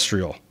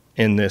terrestrial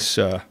in this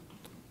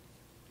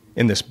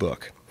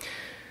book.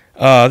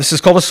 This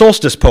is called a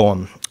solstice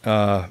poem,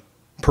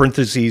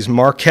 parentheses,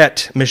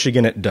 Marquette,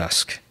 Michigan at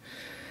dusk.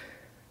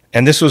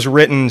 And this was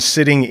written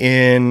sitting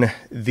in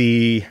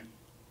the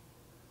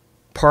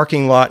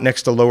parking lot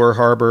next to Lower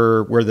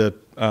Harbor where the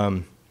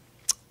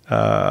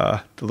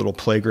little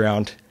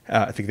playground,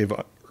 I think they've,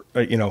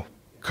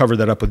 covered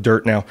that up with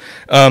dirt now.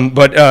 I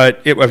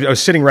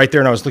was sitting right there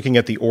and I was looking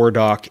at the ore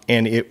dock,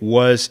 and it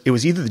was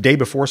either the day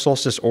before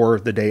solstice or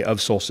the day of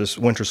solstice,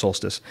 winter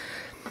solstice.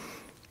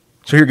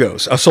 So here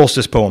goes, a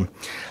solstice poem.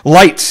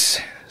 Lights,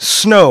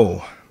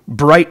 snow,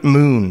 bright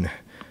moon,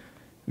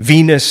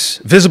 Venus,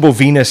 visible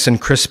Venus and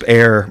crisp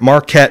air,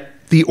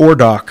 Marquette, the ore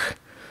dock.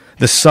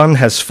 The sun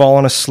has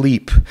fallen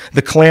asleep,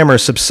 the clamor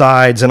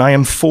subsides, and I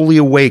am fully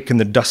awake in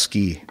the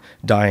dusky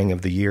dying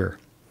of the year.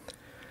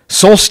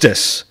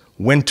 Solstice,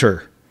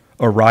 winter,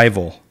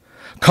 arrival.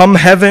 Come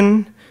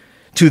heaven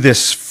to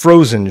this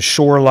frozen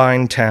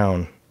shoreline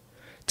town,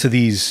 to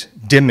these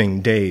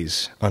dimming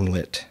days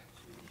unlit.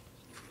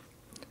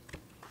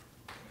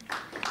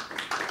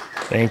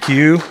 Thank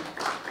you.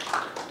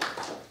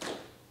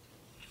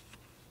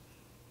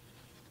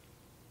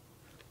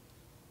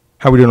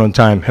 How are we doing on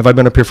time? Have I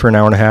been up here for an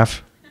hour and a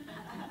half?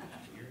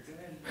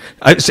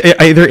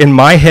 Either in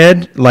my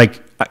head,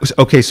 like,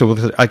 okay, so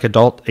with like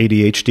adult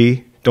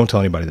ADHD, don't tell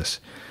anybody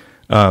this.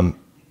 I'm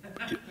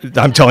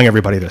telling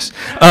everybody this.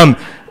 But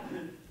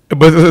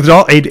with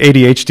adult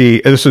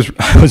ADHD,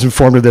 I was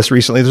informed of this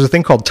recently. There's a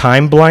thing called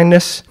time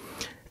blindness,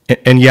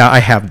 and yeah, I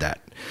have that.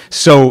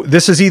 So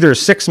this is either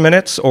 6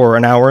 minutes or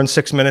an hour and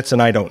 6 minutes,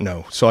 and I don't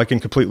know. So I can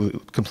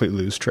completely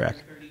lose track.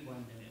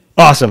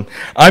 Awesome.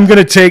 I'm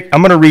going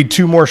to read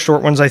 2 more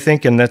short ones, I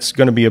think, and that's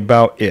going to be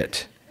about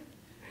it.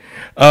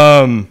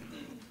 Where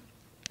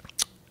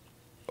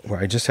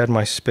I just had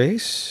my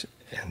space,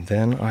 and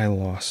then I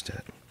lost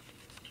it.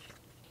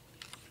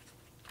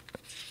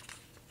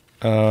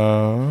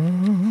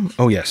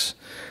 Oh, yes.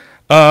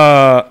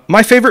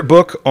 My favorite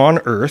book on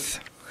earth,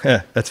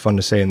 that's fun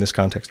to say in this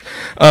context.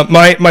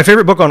 My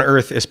favorite book on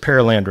earth is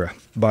Perelandra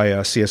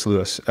by C.S.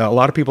 Lewis. A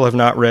lot of people have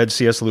not read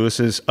C.S.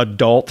 Lewis's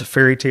adult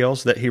fairy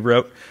tales that he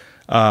wrote.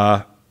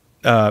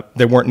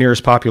 They weren't near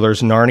as popular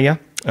as Narnia,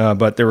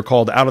 but they were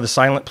called Out of the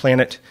Silent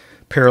Planet,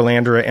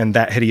 Perelandra, and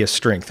That Hideous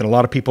Strength. And a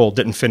lot of people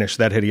didn't finish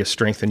That Hideous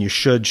Strength, and you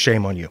should,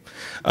 shame on you.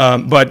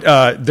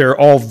 But they're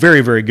all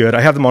very, very good.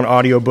 I have them on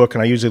audiobook,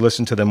 and I usually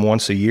listen to them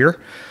once a year.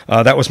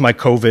 That was my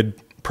COVID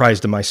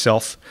prize to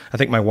myself. I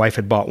think my wife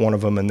had bought one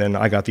of them, and then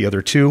I got the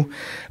other 2.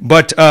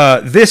 But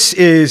this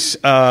is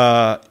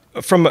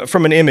from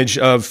an image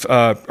of,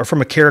 or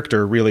from a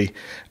character, really,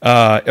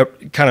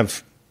 kind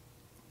of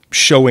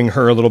showing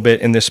her a little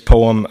bit in this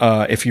poem.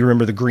 If you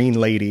remember the Green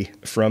Lady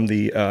from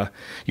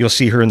you'll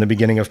see her in the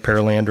beginning of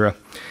Perelandra,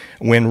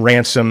 when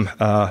Ransom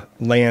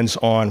lands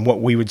on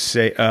what we would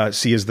see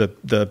as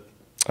the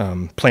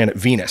planet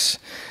Venus.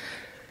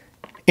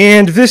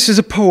 And this is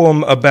a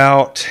poem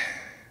about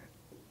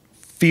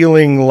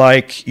feeling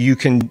like you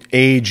can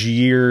age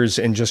years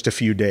in just a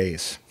few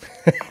days,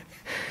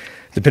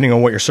 depending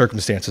on what your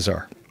circumstances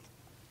are.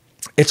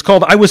 It's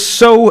called I Was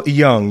So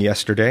Young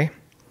Yesterday.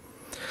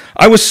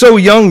 I was so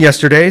young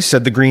yesterday,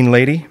 said the Green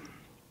Lady.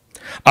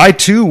 I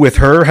too with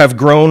her have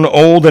grown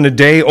old in a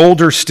day,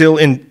 older still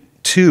in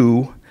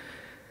 2.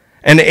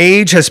 An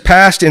age has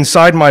passed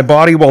inside my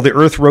body while the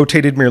earth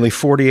rotated merely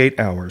 48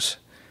 hours.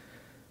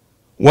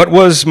 What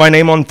was my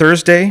name on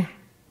Thursday?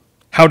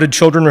 How did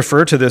children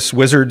refer to this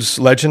wizard's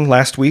legend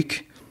last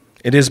week?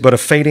 It is but a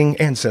fading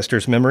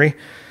ancestor's memory,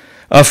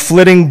 a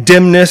flitting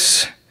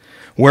dimness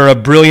where a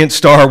brilliant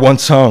star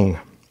once hung.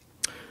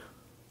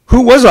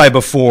 Who was I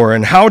before,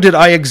 and how did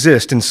I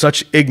exist in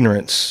such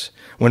ignorance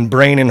when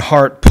brain and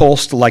heart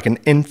pulsed like an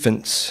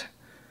infant's?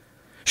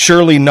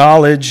 Surely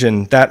knowledge,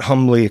 and that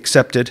humbly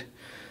accepted,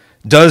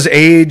 does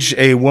age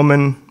a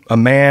woman, a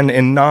man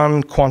in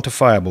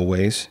non-quantifiable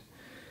ways,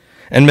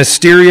 and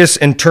mysterious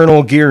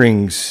internal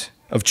gearings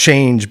of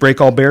change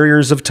break all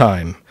barriers of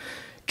time,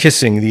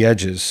 kissing the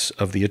edges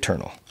of the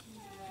eternal.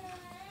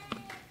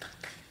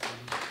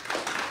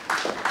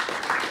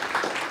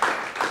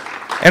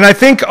 And I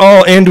think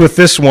I'll end with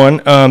this one.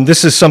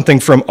 This is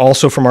something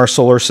also from our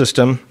solar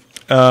system.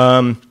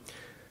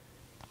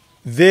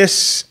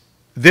 This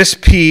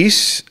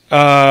piece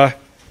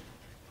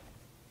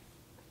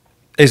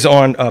is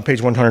on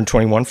page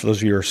 121, for those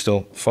of you who are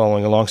still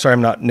following along. Sorry,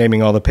 I'm not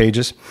naming all the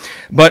pages.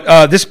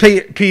 But this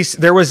piece,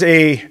 there was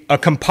a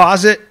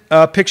composite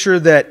picture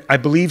that I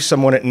believe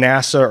someone at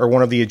NASA or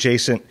one of the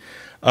adjacent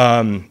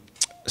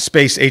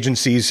space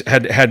agencies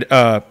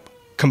had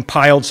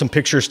compiled some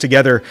pictures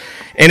together.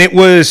 And it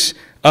was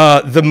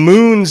the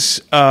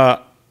moons,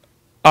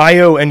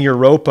 Io and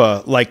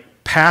Europa, like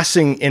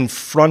passing in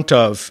front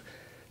of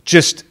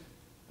just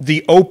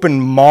the open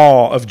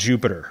maw of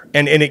Jupiter.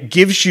 And it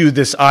gives you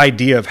this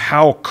idea of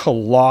how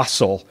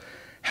colossal,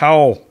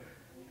 how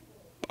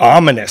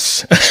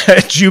ominous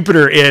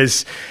Jupiter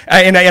is.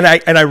 And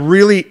I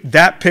really,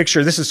 that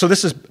picture, this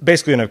is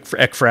basically an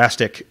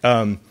ekphrastic.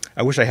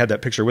 I wish I had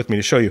that picture with me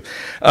to show you.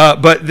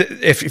 But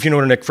if you know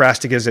what an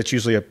ekphrastic is, that's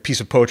usually a piece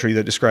of poetry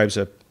that describes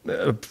a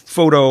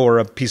photo or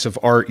a piece of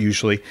art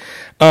usually.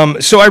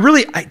 So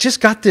I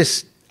just got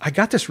this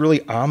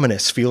really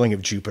ominous feeling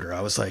of Jupiter.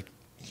 I was like,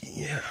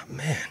 yeah,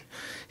 man,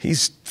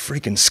 he's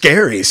freaking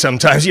scary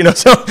sometimes, you know.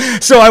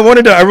 So I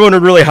wanted to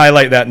really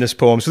highlight that in this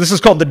poem. So this is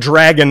called "The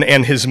Dragon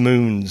and His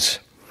Moons."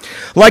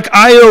 Like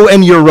Io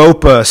and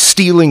Europa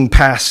stealing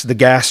past the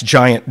gas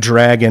giant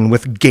dragon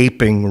with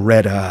gaping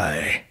red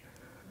eye.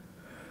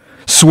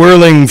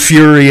 Swirling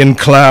fury and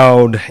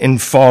cloud,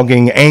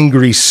 enfogging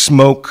angry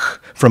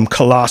smoke from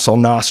colossal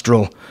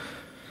nostril.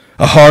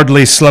 A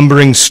hardly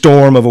slumbering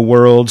storm of a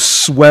world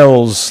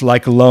swells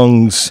like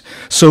lungs,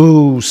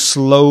 so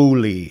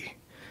slowly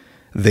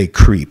they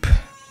creep.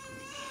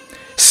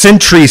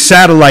 Sentry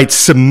satellites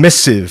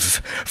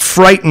submissive,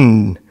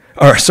 frightful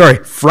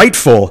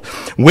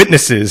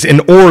witnesses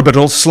in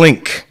orbital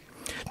slink.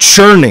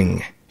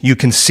 Churning, you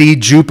can see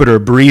Jupiter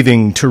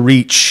breathing to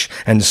reach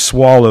and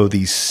swallow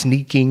these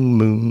sneaking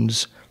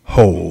moons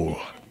whole.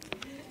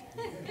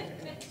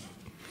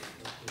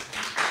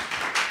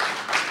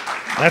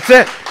 That's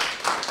it.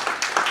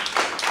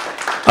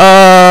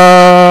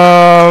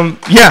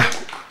 Yeah.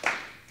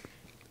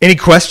 Any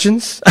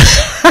questions?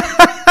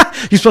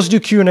 You supposed to do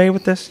Q&A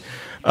with this?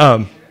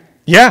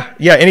 Yeah.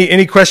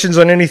 Any questions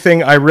on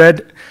anything I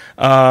read?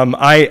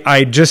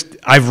 I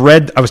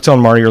was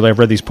telling Marty earlier, I've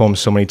read these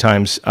poems so many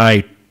times.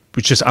 I'm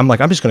just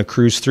going to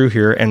cruise through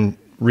here and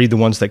read the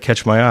ones that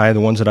catch my eye, the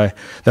ones that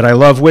I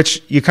love,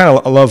 which you kind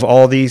of love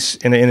all these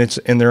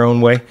in their own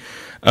way,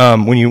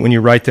 when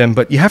you write them,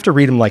 but you have to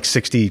read them like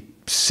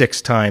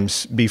 66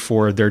 times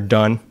before they're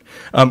done.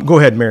 Go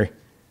ahead, Mary.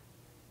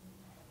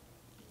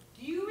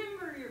 Do you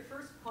remember your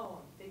first poem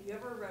that you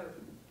ever wrote?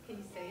 Can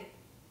you say it?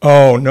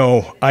 Oh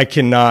no, I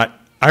cannot.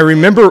 I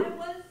remember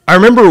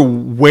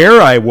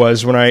where I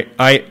was when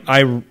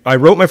I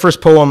wrote my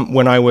first poem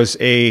when I was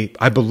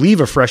I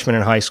believe a freshman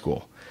in high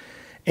school.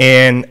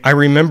 And I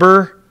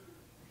remember,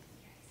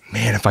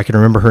 man, if I can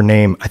remember her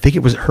name, I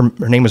think her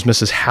name was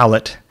Mrs.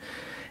 Hallett.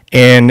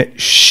 And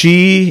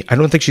I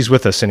don't think she's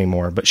with us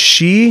anymore, but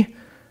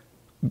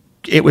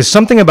it was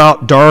something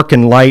about dark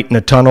and light in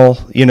a tunnel.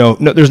 You know,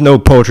 there's no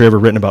poetry ever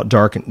written about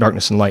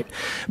darkness and light.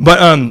 But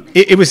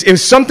it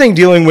was something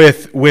dealing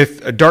with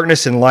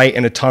darkness and light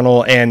in a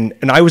tunnel, and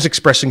I was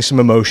expressing some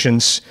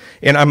emotions.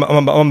 And I'm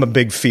a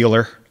big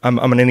feeler. I'm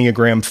an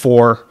Enneagram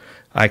 4.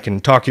 I can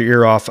talk your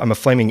ear off. I'm a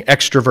flaming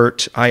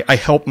extrovert. I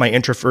help my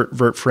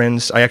introvert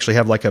friends. I actually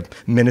have like a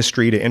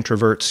ministry to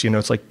introverts. You know,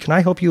 it's like, can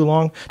I help you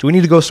along? Do we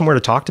need to go somewhere to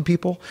talk to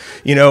people?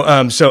 You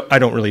know, so I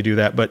don't really do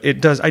that, but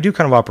it does. I do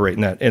kind of operate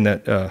in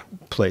that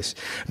place.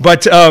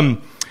 But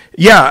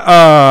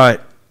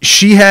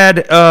she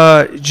had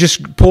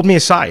just pulled me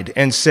aside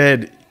and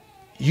said,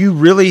 "You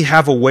really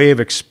have a way of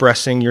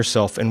expressing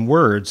yourself in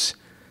words.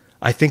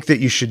 I think that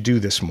you should do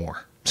this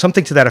more."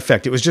 Something to that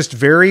effect. It was just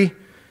very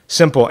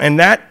simple, and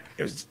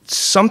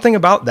something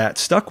about that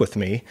stuck with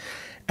me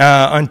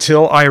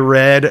until I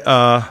read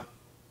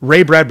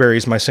Ray Bradbury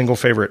is my single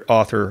favorite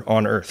author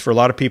on earth. For a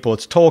lot of people,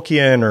 it's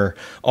Tolkien or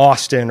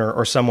Austen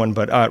or someone,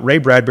 but Ray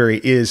Bradbury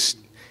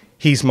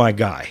he's my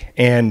guy.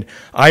 And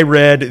I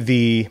read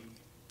The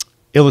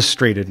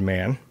Illustrated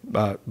Man,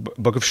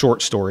 book of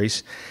short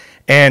stories,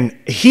 and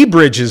he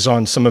bridges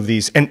on some of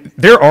these. And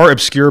there are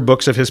obscure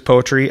books of his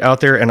poetry out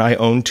there, and I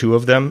own 2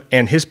 of them,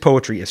 and his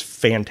poetry is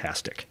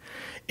fantastic.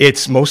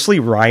 It's mostly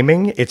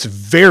rhyming. It's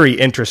very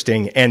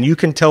interesting, and you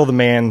can tell the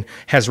man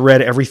has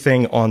read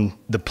everything on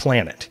the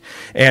planet.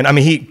 And I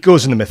mean, he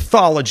goes into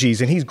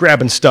mythologies, and he's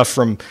grabbing stuff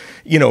from,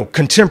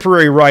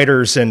 contemporary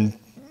writers and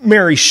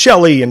Mary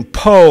Shelley and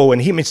Poe,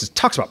 and he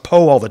talks about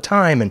Poe all the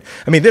time. And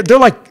I mean, they're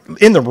like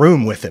in the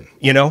room with him,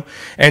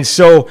 And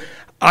so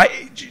I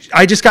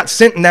just got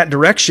sent in that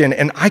direction,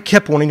 and I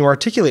kept wanting to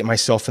articulate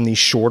myself in these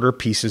shorter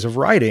pieces of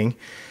writing.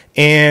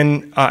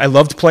 And I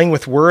loved playing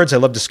with words. I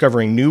loved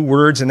discovering new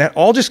words, and that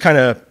all just kind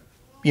of,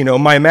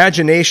 my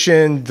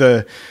imagination,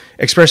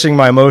 expressing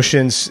my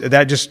emotions,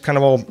 that just kind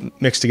of all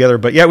mixed together.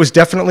 But yeah, it was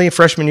definitely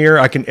freshman year.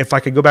 If I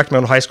could go back to my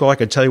old high school, I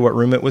could tell you what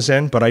room it was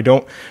in, but I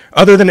don't,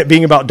 other than it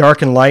being about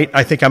dark and light,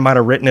 I think I might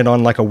have written it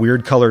on like a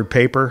weird colored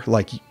paper,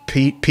 like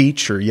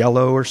peach or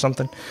yellow or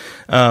something.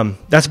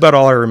 That's about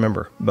all I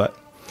remember, but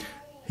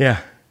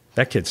yeah,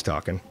 that kid's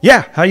talking.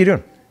 Yeah. How you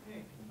doing?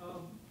 Hey,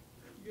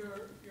 your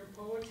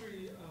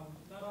poetry,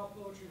 not all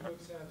poetry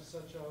books have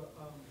such a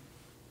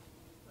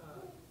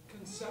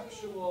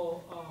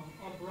conceptual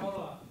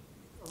umbrella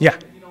around, Yeah.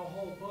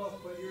 whole book,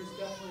 but yours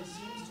definitely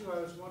seems to.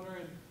 I was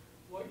wondering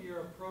what your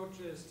approach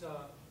is to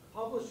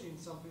publishing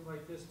something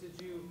like this. Did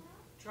you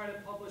try to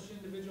publish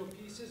individual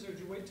pieces, or did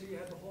you wait till you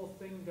had the whole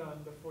thing done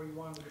before you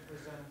wanted to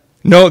present it?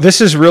 No, this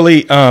is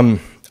really,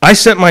 I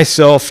set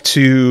myself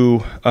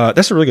to,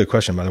 that's a really good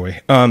question, by the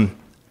way.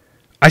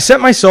 I set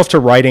myself to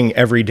writing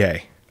every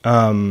day.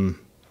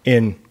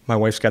 My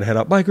wife's got to head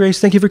up. Bye, Grace.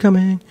 Thank you for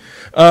coming.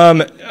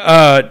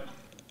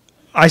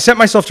 I set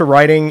myself to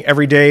writing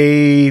every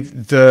day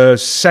the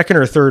second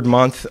or third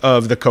month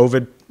of the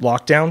COVID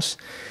lockdowns.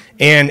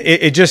 And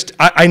it just,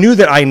 I knew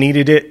that I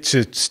needed it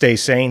to stay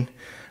sane.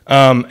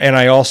 And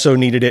I also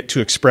needed it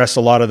to express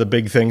a lot of the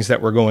big things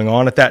that were going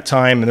on at that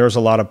time. And there was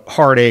a lot of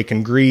heartache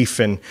and grief.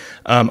 And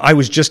I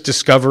was just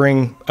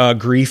discovering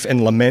grief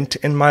and lament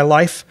in my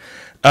life.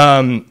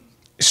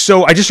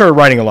 So I just started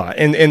writing a lot.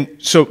 And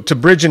so to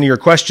bridge into your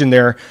question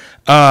there,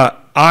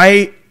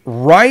 I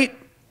write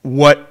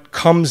what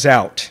comes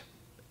out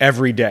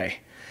every day.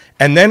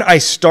 And then I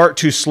start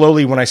to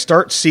slowly, when I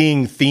start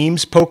seeing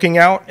themes poking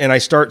out and I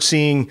start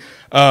seeing,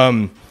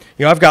 I've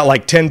got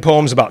like 10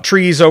 poems about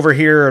trees over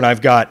here, and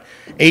I've got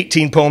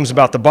 18 poems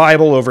about the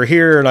Bible over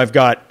here, and I've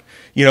got,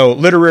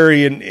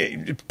 literary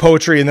and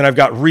poetry, and then I've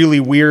got really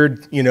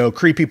weird,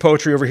 creepy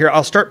poetry over here.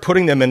 I'll start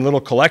putting them in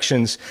little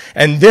collections.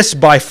 And this,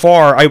 by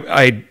far,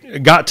 I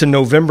got to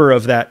November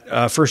of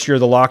that first year of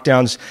the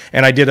lockdowns,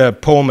 and I did a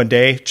poem a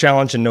day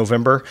challenge in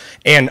November.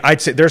 And I'd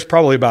say there's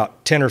probably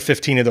about 10 or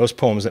 15 of those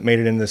poems that made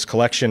it in this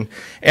collection.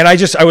 And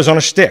I was on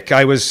a shtick.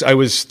 I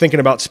was thinking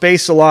about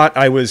space a lot.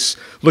 I was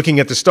looking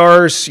at the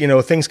stars.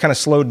 Things kind of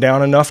slowed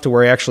down enough to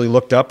where I actually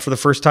looked up for the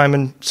first time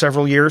in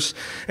several years.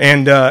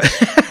 And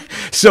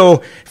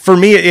so for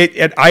me,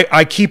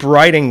 I keep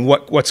writing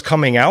what's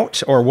coming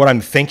out or what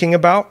I'm thinking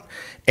about,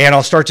 and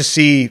I'll start to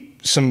see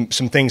some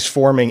things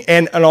forming.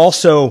 And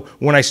also,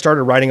 when I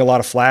started writing a lot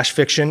of flash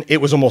fiction, it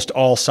was almost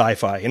all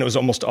sci-fi, and it was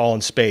almost all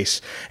in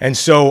space. And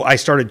so I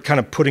started kind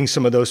of putting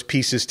some of those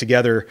pieces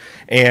together,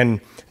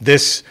 and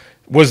this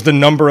was the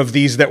number of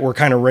these that were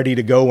kind of ready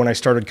to go when I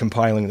started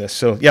compiling this.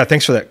 So yeah,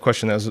 thanks for that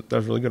question. That was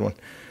a really good one.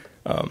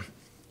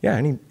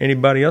 Yeah,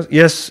 anybody else?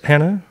 Yes,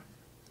 Hannah?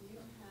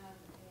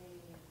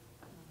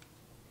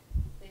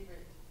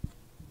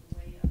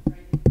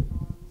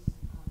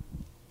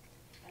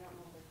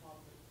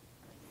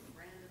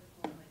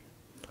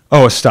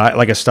 Oh, a style,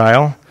 like a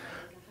style?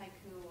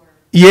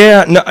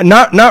 Yeah, no,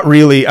 not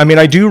really. I mean,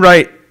 I do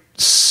write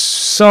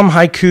some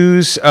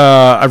haikus.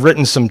 I've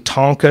written some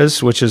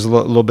tonkas, which is a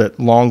little bit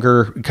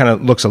longer. It kind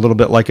of looks a little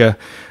bit like a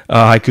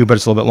haiku, but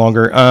it's a little bit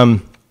longer.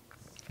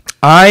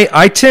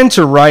 I tend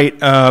to write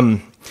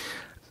kind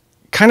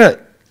of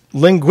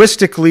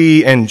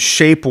linguistically and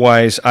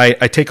shape-wise.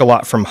 I take a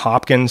lot from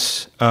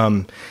Hopkins.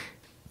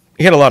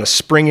 He had a lot of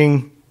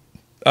sprung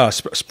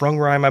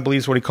rhyme, I believe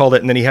is what he called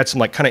it, and then he had some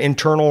like kind of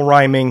internal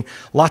rhyming,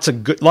 lots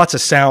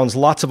of sounds,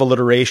 lots of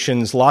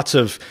alliterations, lots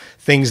of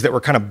things that were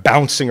kind of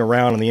bouncing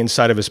around on the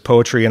inside of his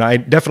poetry, and I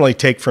definitely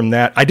take from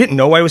that. I didn't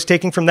know I was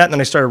taking from that, and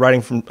then I started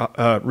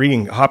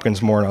reading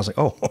Hopkins more, and I was like,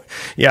 oh,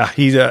 yeah,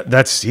 he's a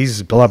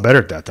lot better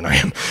at that than I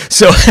am.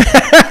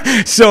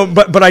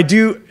 But I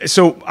do.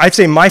 So I'd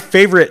say my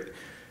favorite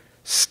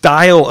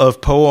style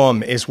of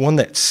poem is one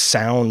that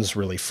sounds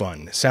really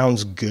fun. It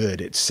sounds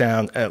good. It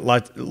sounds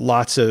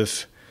lots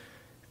of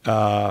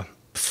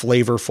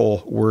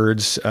flavorful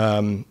words.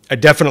 I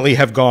definitely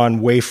have gone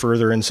way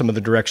further in some of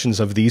the directions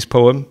of these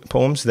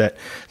poems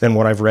than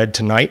what I've read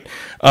tonight.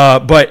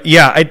 But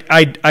yeah,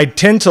 I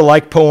tend to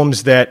like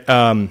poems that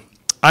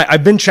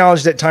I've been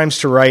challenged at times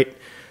to write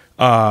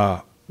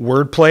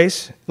word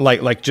plays,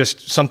 like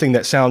just something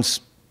that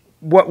sounds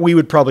what we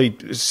would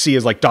probably see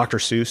as like Dr.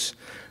 Seuss.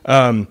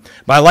 But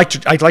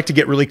I'd like to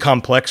get really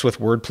complex with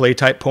wordplay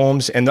type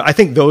poems, and I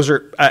think those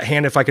are at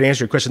hand. If I could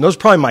answer your question, those are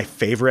probably my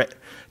favorite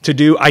to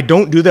do. I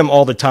don't do them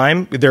all the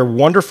time. They're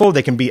wonderful.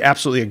 They can be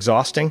absolutely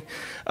exhausting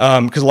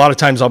because a lot of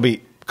times I'll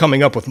be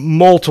coming up with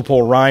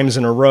multiple rhymes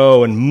in a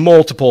row and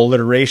multiple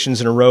alliterations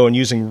in a row and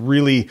using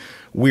really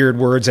weird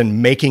words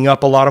and making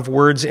up a lot of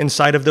words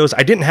inside of those.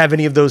 I didn't have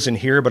any of those in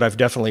here, but I've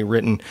definitely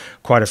written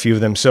quite a few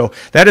of them. So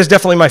that is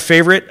definitely my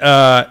favorite,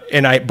 but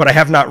I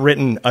have not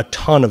written a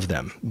ton of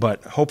them.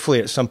 But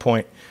hopefully at some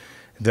point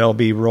they'll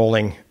be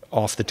rolling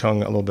off the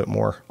tongue a little bit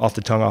more, off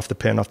the tongue, off the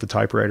pen, off the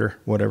typewriter,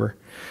 whatever.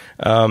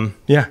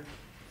 Yeah.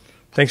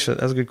 Thanks for that.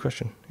 That was a good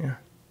question. Yeah.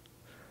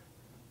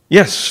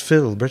 Yes,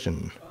 Phil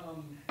Britton.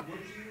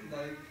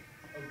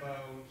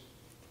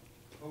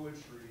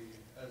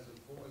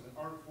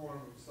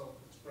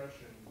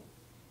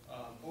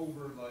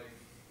 Over, like,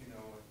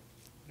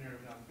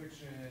 narrative nonfiction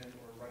fiction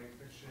or writing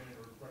fiction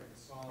or writing a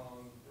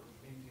song or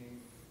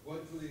painting,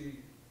 what really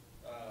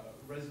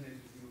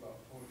resonates with you about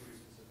poetry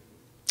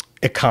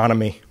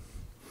specifically?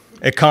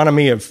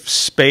 Economy of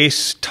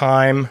space,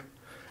 time.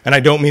 And I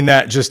don't mean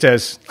that just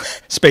as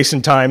space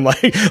and time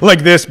like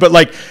this, but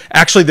like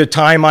actually the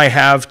time I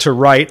have to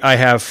write. I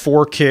have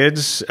 4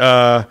 kids,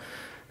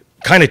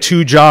 kind of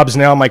 2 jobs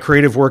now. My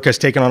creative work has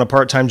taken on a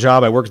part-time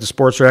job. I work at the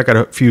sports rec. I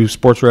got a few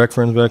sports rec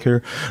friends back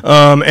here.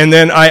 And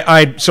then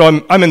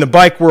so I'm in the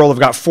bike world. I've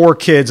got 4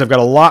 kids. I've got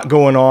a lot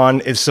going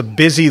on. It's a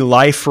busy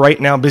life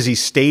right now, busy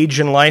stage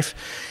in life.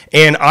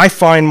 And I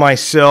find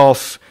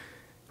myself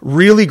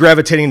really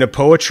gravitating to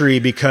poetry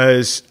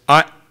because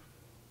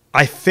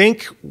I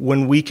think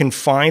when we can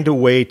find a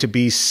way to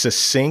be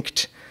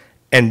succinct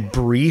and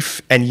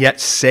brief and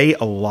yet say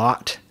a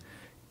lot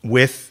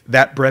with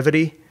that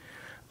brevity,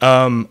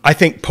 I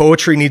think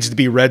poetry needs to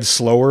be read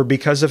slower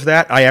because of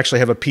that. I actually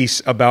have a piece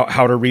about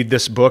how to read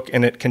this book,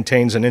 and it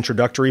contains an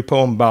introductory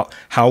poem about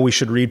how we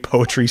should read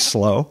poetry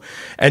slow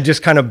and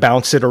just kind of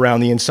bounce it around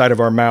the inside of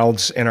our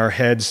mouths and our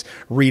heads,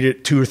 read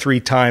it 2 or 3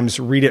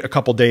 times, read it a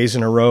couple days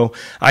in a row.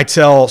 I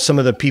tell some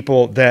of the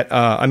people that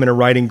I'm in a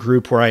writing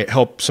group where I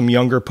help some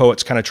younger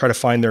poets kind of try to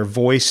find their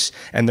voice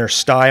and their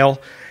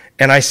style.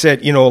 And I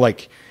said, you know,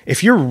 like,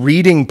 if you're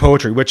reading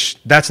poetry,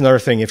 which that's another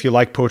thing, if you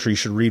like poetry, you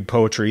should read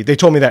poetry. They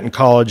told me that in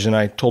college, and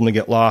I told them to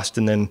get lost.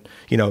 And then,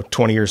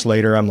 20 years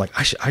later, I'm like,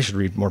 I should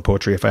read more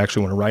poetry if I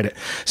actually want to write it.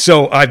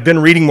 So I've been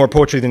reading more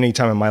poetry than any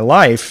time in my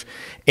life,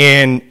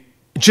 and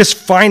just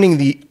finding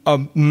the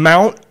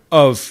amount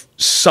of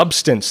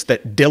substance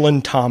that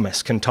Dylan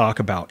Thomas can talk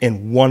about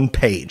in 1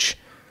 page.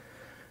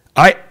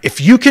 If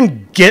you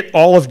can get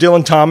all of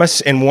Dylan Thomas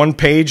in 1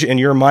 page in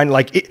your mind,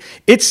 like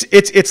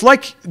it's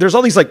like there's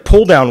all these like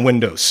pull down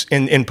windows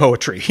in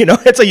poetry.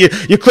 It's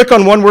like you click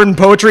on one word in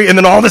poetry and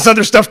then all this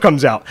other stuff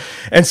comes out.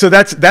 And so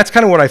that's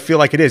kind of what I feel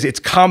like it is. It's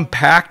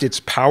compact,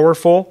 it's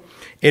powerful,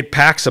 it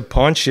packs a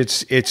punch,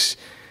 it's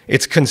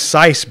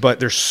concise,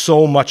 but there's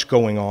so much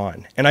going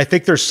on. And I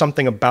think there's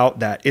something about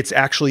that. It's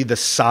actually the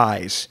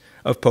size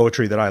of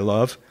poetry that I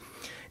love.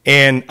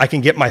 And I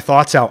can get my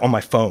thoughts out on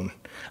my phone.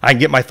 I can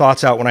get my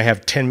thoughts out when I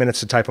have 10 minutes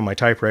to type on my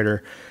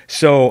typewriter.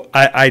 So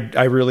I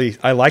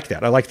like that.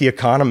 I like the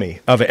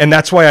economy of it. And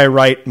that's why I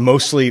write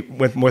mostly,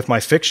 with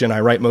my fiction, I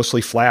write mostly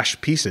flash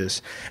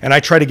pieces. And I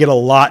try to get a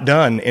lot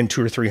done in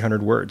 200 or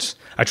 300 words.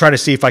 I try to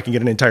see if I can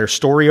get an entire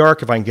story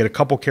arc, if I can get a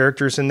couple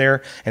characters in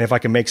there, and if I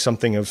can make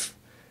something of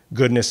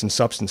goodness and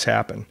substance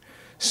happen.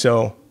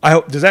 So I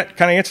hope, does that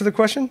kind of answer the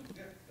question?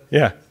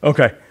 Yeah.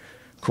 Okay.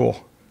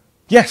 Cool.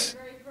 Yes.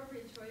 Very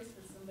appropriate choice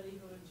for somebody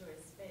who enjoys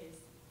space.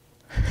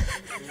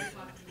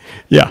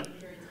 Yeah.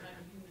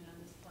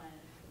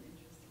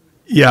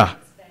 Yeah.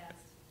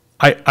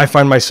 I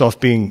find myself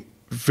being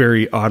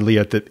very oddly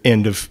at the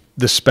end of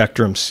the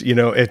spectrums.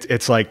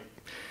 It's like,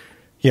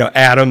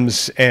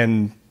 atoms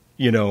and,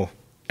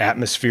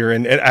 atmosphere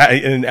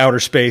and outer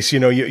space.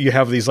 You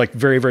have these like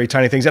very, very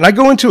tiny things. And I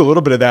go into a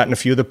little bit of that in a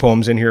few of the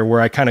poems in here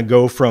where I kind of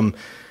go from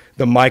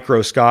the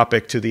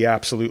microscopic to the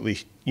absolutely,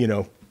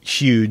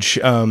 huge.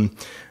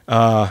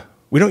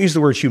 We don't use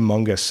the word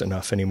humongous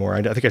enough anymore.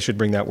 I think I should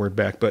bring that word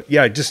back. But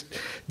yeah, just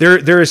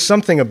there is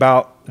something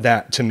about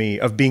that to me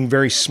of being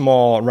very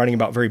small and writing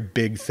about very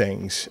big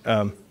things.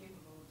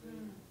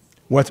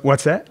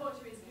 What's that?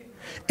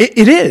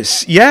 It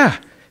is, yeah.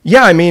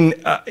 Yeah, I mean,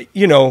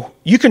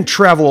 you can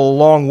travel a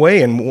long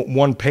way in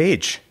 1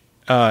 page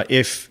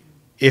if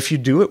you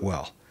do it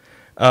well.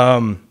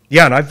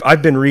 Yeah, and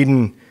I've been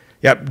reading.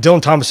 Yeah,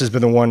 Dylan Thomas has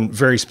been the one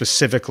very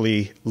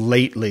specifically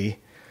lately.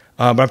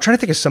 But I'm trying to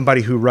think of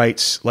somebody who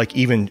writes like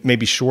even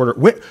maybe shorter.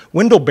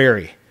 Wendell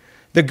Berry,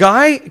 the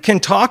guy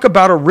can talk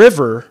about a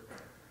river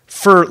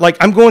for like,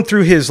 I'm going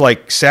through his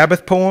like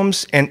Sabbath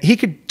poems, and he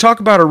could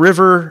talk about a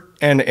river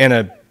and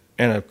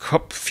a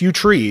few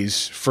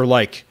trees for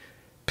like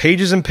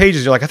pages and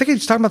pages. You're like, I think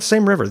he's talking about the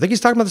same river. I think he's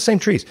talking about the same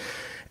trees,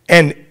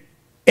 and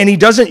he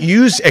doesn't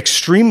use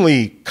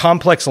extremely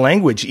complex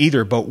language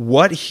either. But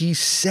what he's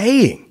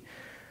saying,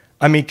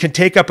 I mean, can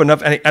take up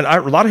enough, and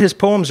a lot of his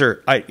poems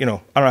are, I don't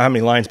know how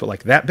many lines, but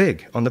like that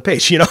big on the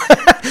page,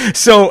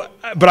 So,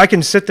 but I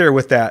can sit there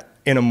with that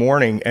in a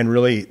morning and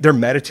really, they're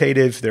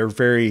meditative, they're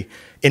very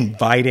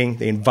inviting,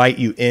 they invite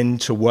you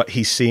into what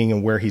he's seeing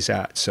and where he's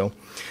at. So,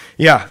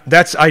 yeah,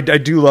 I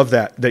do love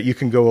that you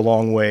can go a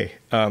long way.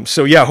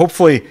 So yeah,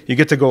 hopefully you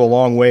get to go a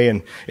long way,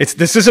 and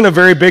this isn't a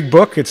very big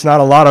book. It's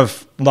not a lot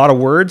of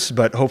words,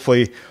 but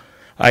hopefully,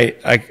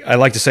 I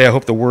like to say I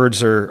hope the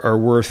words are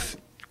worth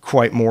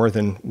quite more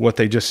than what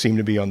they just seem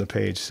to be on the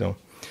page. So,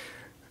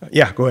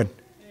 yeah, go ahead.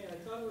 Hey, I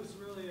thought it was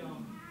really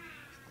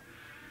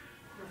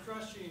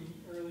refreshing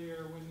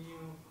earlier when you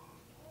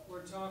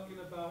were talking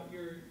about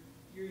your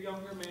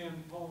younger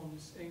man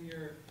poems and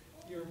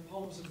your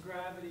poems of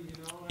gravity.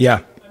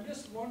 Yeah. I'm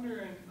just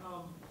wondering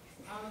how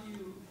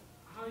you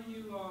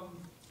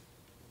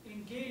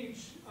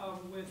engage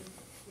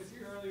with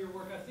your earlier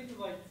work. I think of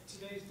like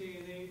today's day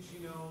and age.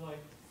 Like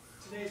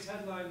today's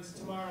headlines,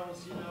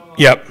 tomorrow's.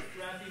 Yep.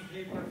 Wrapping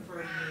paper for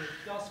your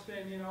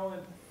dustbin,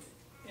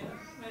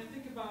 And I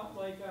think about,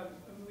 like, I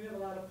mean, we have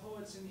a lot of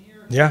poets in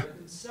here who've Yeah.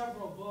 written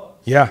several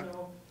books. Yeah. You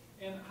know,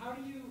 and how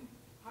do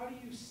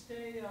you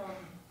stay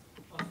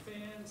a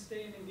fan,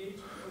 stay in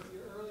engagement with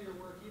your earlier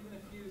work, even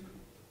if you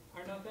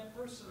are not that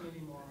person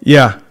anymore?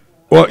 Yeah.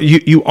 Well,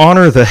 you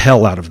honor the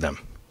hell out of them.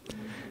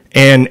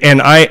 And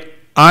I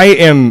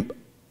am,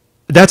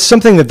 that's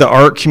something that the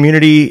art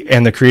community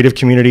and the creative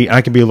community,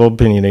 I can be a little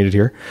opinionated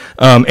here,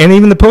 and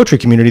even the poetry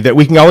community, that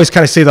we can always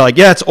kind of say that, like,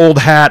 yeah, it's old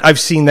hat, I've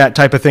seen that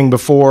type of thing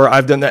before,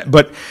 I've done that.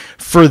 But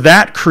for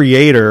that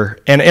creator,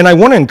 and I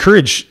want to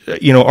encourage,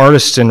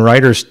 artists and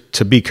writers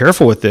to be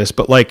careful with this,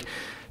 but like,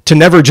 to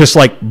never just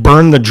like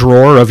burn the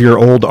drawer of your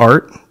old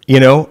art.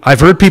 I've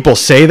heard people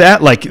say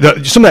that, like,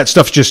 some of that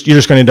stuff's just, you're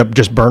just going to end up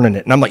just burning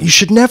it. And I'm like, you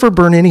should never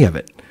burn any of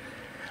it.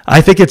 I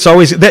think it's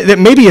always that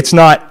maybe it's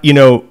not,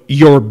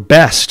 your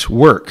best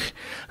work,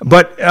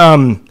 but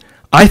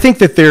I think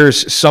that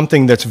there's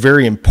something that's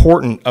very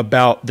important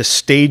about the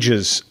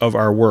stages of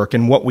our work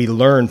and what we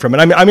learn from it.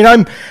 I mean,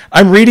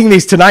 I'm reading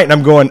these tonight and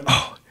I'm going,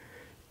 oh,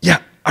 yeah,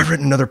 I've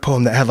written another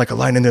poem that had like a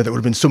line in there that would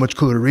have been so much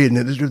cooler to read.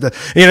 And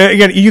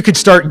again, you could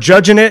start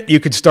judging it,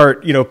 you could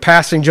start,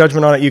 passing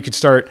judgment on it, you could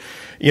start,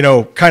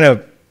 kind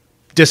of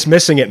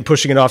dismissing it and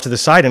pushing it off to the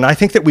side. And I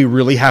think that we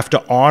really have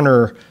to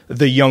honor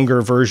the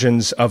younger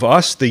versions of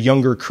us, the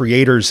younger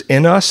creators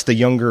in us, the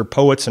younger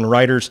poets and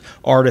writers,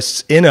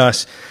 artists in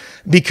us,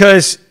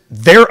 because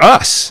they're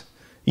us.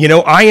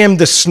 I am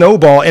the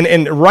snowball.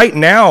 And right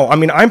now, I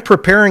mean, I'm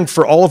preparing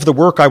for all of the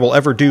work I will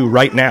ever do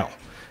right now.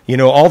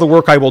 All the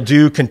work I will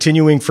do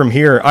continuing from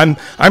here, I'm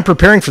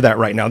preparing for that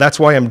right now. That's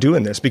why I'm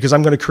doing this, because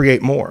I'm going to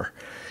create more.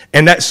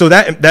 And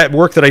that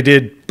work that I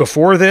did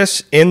before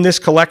this, in this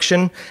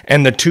collection,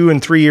 and the 2 and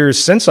 3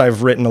 years since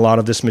I've written a lot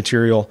of this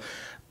material,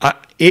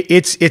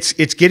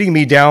 it's getting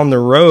me down the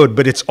road,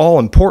 but it's all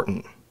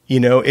important.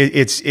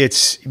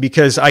 It's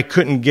because I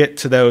couldn't get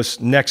to those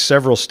next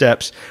several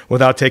steps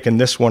without taking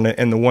this one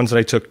and the ones that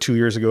I took 2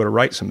 years ago to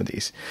write some of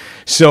these.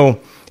 So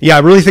yeah,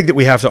 I really think that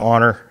we have to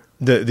honor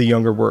the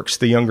younger works,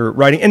 the younger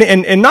writing,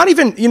 and not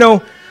even,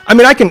 I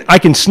mean, I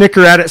can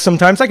snicker at it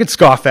sometimes. I can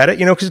scoff at it,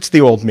 because it's the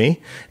old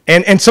me.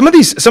 And some of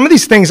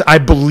these things I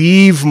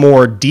believe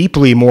more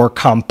deeply, more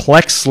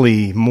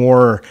complexly,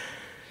 more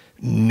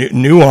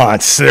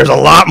nuance. There's a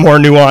lot more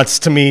nuance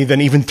to me than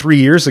even 3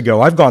 years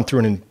ago. I've gone through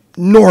an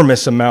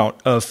enormous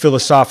amount of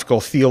philosophical,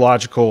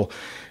 theological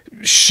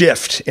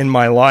shift in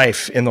my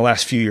life in the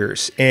last few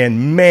years.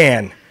 And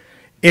man,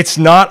 it's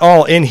not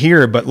all in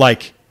here, but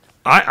like,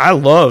 I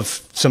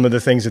love some of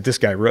the things that this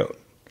guy wrote.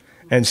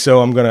 And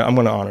so I'm gonna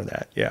honor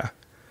that. Yeah.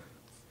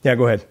 Yeah,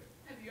 go ahead.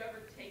 Have you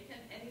ever taken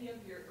any of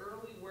your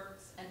early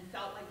works and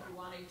felt like you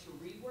wanted to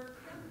rework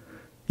them?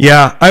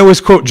 Yeah, I always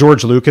quote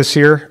George Lucas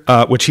here,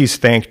 which he's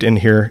thanked in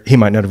here. He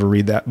might not ever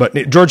read that, but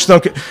George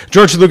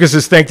Lucas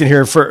is thanked in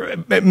here for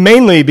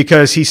mainly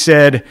because he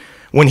said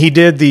when he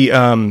did the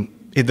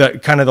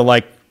kind of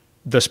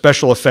the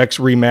special effects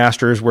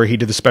remasters, where he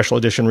did the special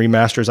edition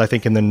remasters, I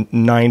think in the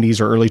 90s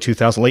or early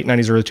 2000s, late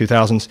 90s, early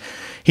 2000s,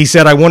 he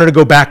said, I wanted to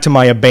go back to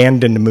my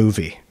abandoned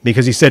movie,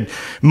 because he said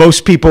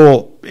most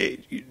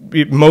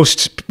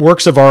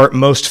works of art,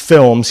 most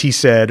films, he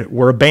said,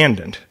 were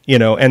abandoned,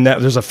 and that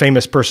there's a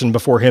famous person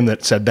before him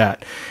that said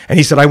that. And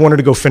he said, I wanted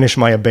to go finish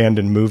my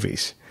abandoned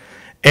movies.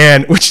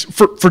 And which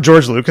for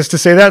George Lucas to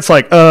say that, it's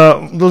like,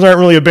 those aren't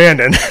really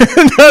abandoned.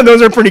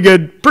 Those are pretty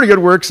good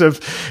works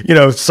of,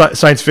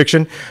 science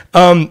fiction.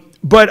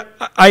 But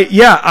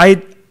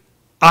I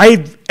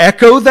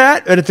echo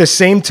that, but at the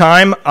same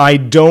time, I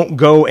don't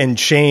go and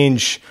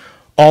change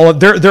all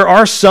of, there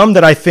are some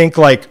that I think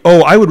like,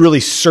 oh, I would really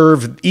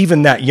serve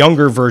even that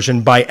younger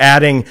version by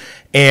adding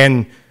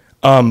and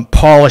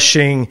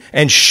polishing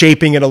and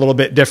shaping it a little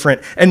bit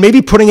different, and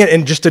maybe putting it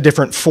in just a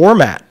different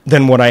format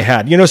than what I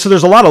had. So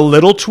there's a lot of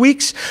little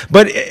tweaks,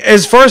 but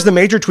as far as the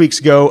major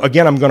tweaks go,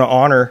 again, I'm going to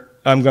honor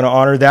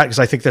that, because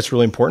I think that's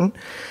really important.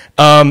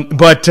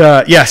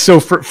 Yeah, so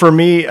for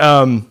me,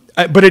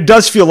 but it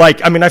does feel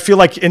like, I feel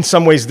like in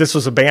some ways this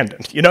was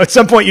abandoned. At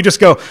some point you just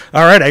go,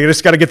 all right, I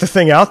just got to get the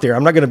thing out there.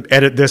 I'm not going to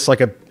edit this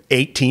like a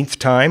 18th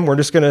time. We're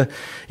just going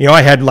to,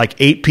 I had like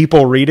 8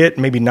 people read it,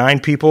 maybe 9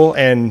 people,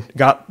 and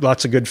got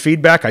lots of good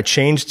feedback. I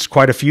changed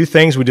quite a few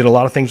things. We did a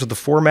lot of things with the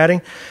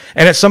formatting.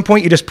 And at some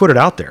point you just put it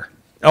out there.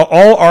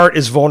 All art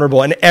is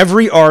vulnerable, and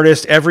every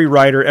artist, every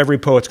writer, every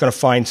poet's going to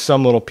find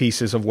some little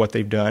pieces of what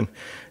they've done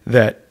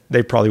that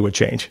they probably would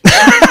change.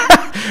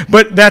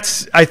 But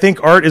I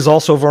think art is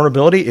also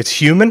vulnerability. It's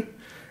human.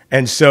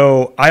 And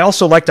so I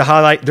also like to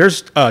highlight,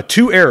 there's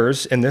 2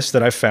 errors in this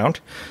that I've found.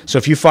 So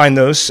if you find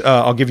those,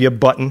 I'll give you a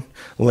button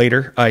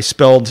later. I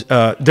spelled,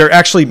 they're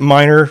actually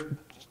minor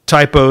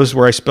typos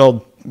where I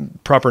spelled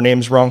proper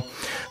names wrong,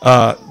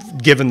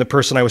 given the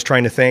person I was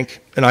trying to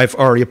thank, and I've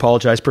already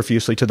apologized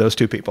profusely to those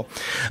two people.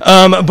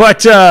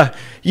 I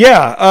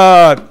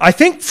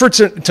think for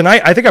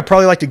tonight, I think I'd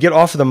probably like to get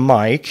off of the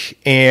mic,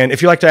 and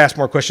if you'd like to ask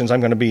more questions, I'm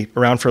going to be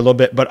around for a little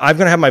bit, but I'm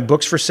going to have my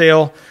books for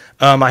sale.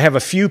 I have a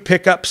few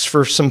pickups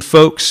for some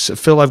folks.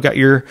 Phil, I've got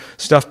your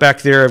stuff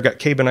back there. I've got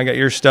Cabin, I got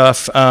your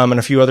stuff, and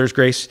a few others,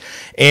 Grace.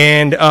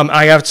 And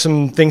I have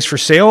some things for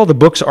sale. The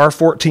books are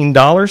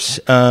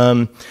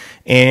 $14.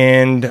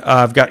 And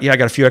I've got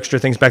a few extra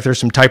things back there,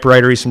 some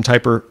typewritery, some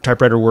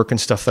typewriter work and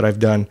stuff that I've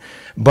done.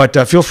 But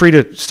feel free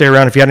to stay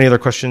around if you had any other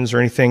questions or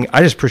anything.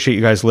 I just appreciate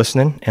you guys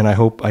listening, and I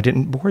hope I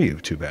didn't bore you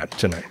too bad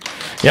tonight.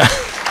 Yeah.